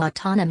have some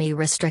autonomy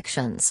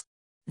restrictions.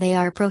 They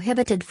are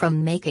prohibited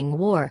from making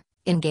war,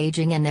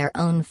 engaging in their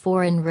own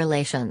foreign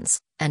relations,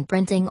 and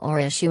printing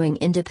or issuing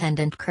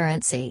independent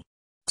currency.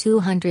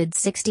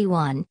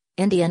 261.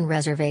 Indian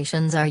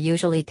reservations are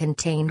usually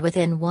contained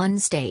within one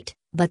state,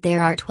 but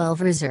there are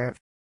 12 reserve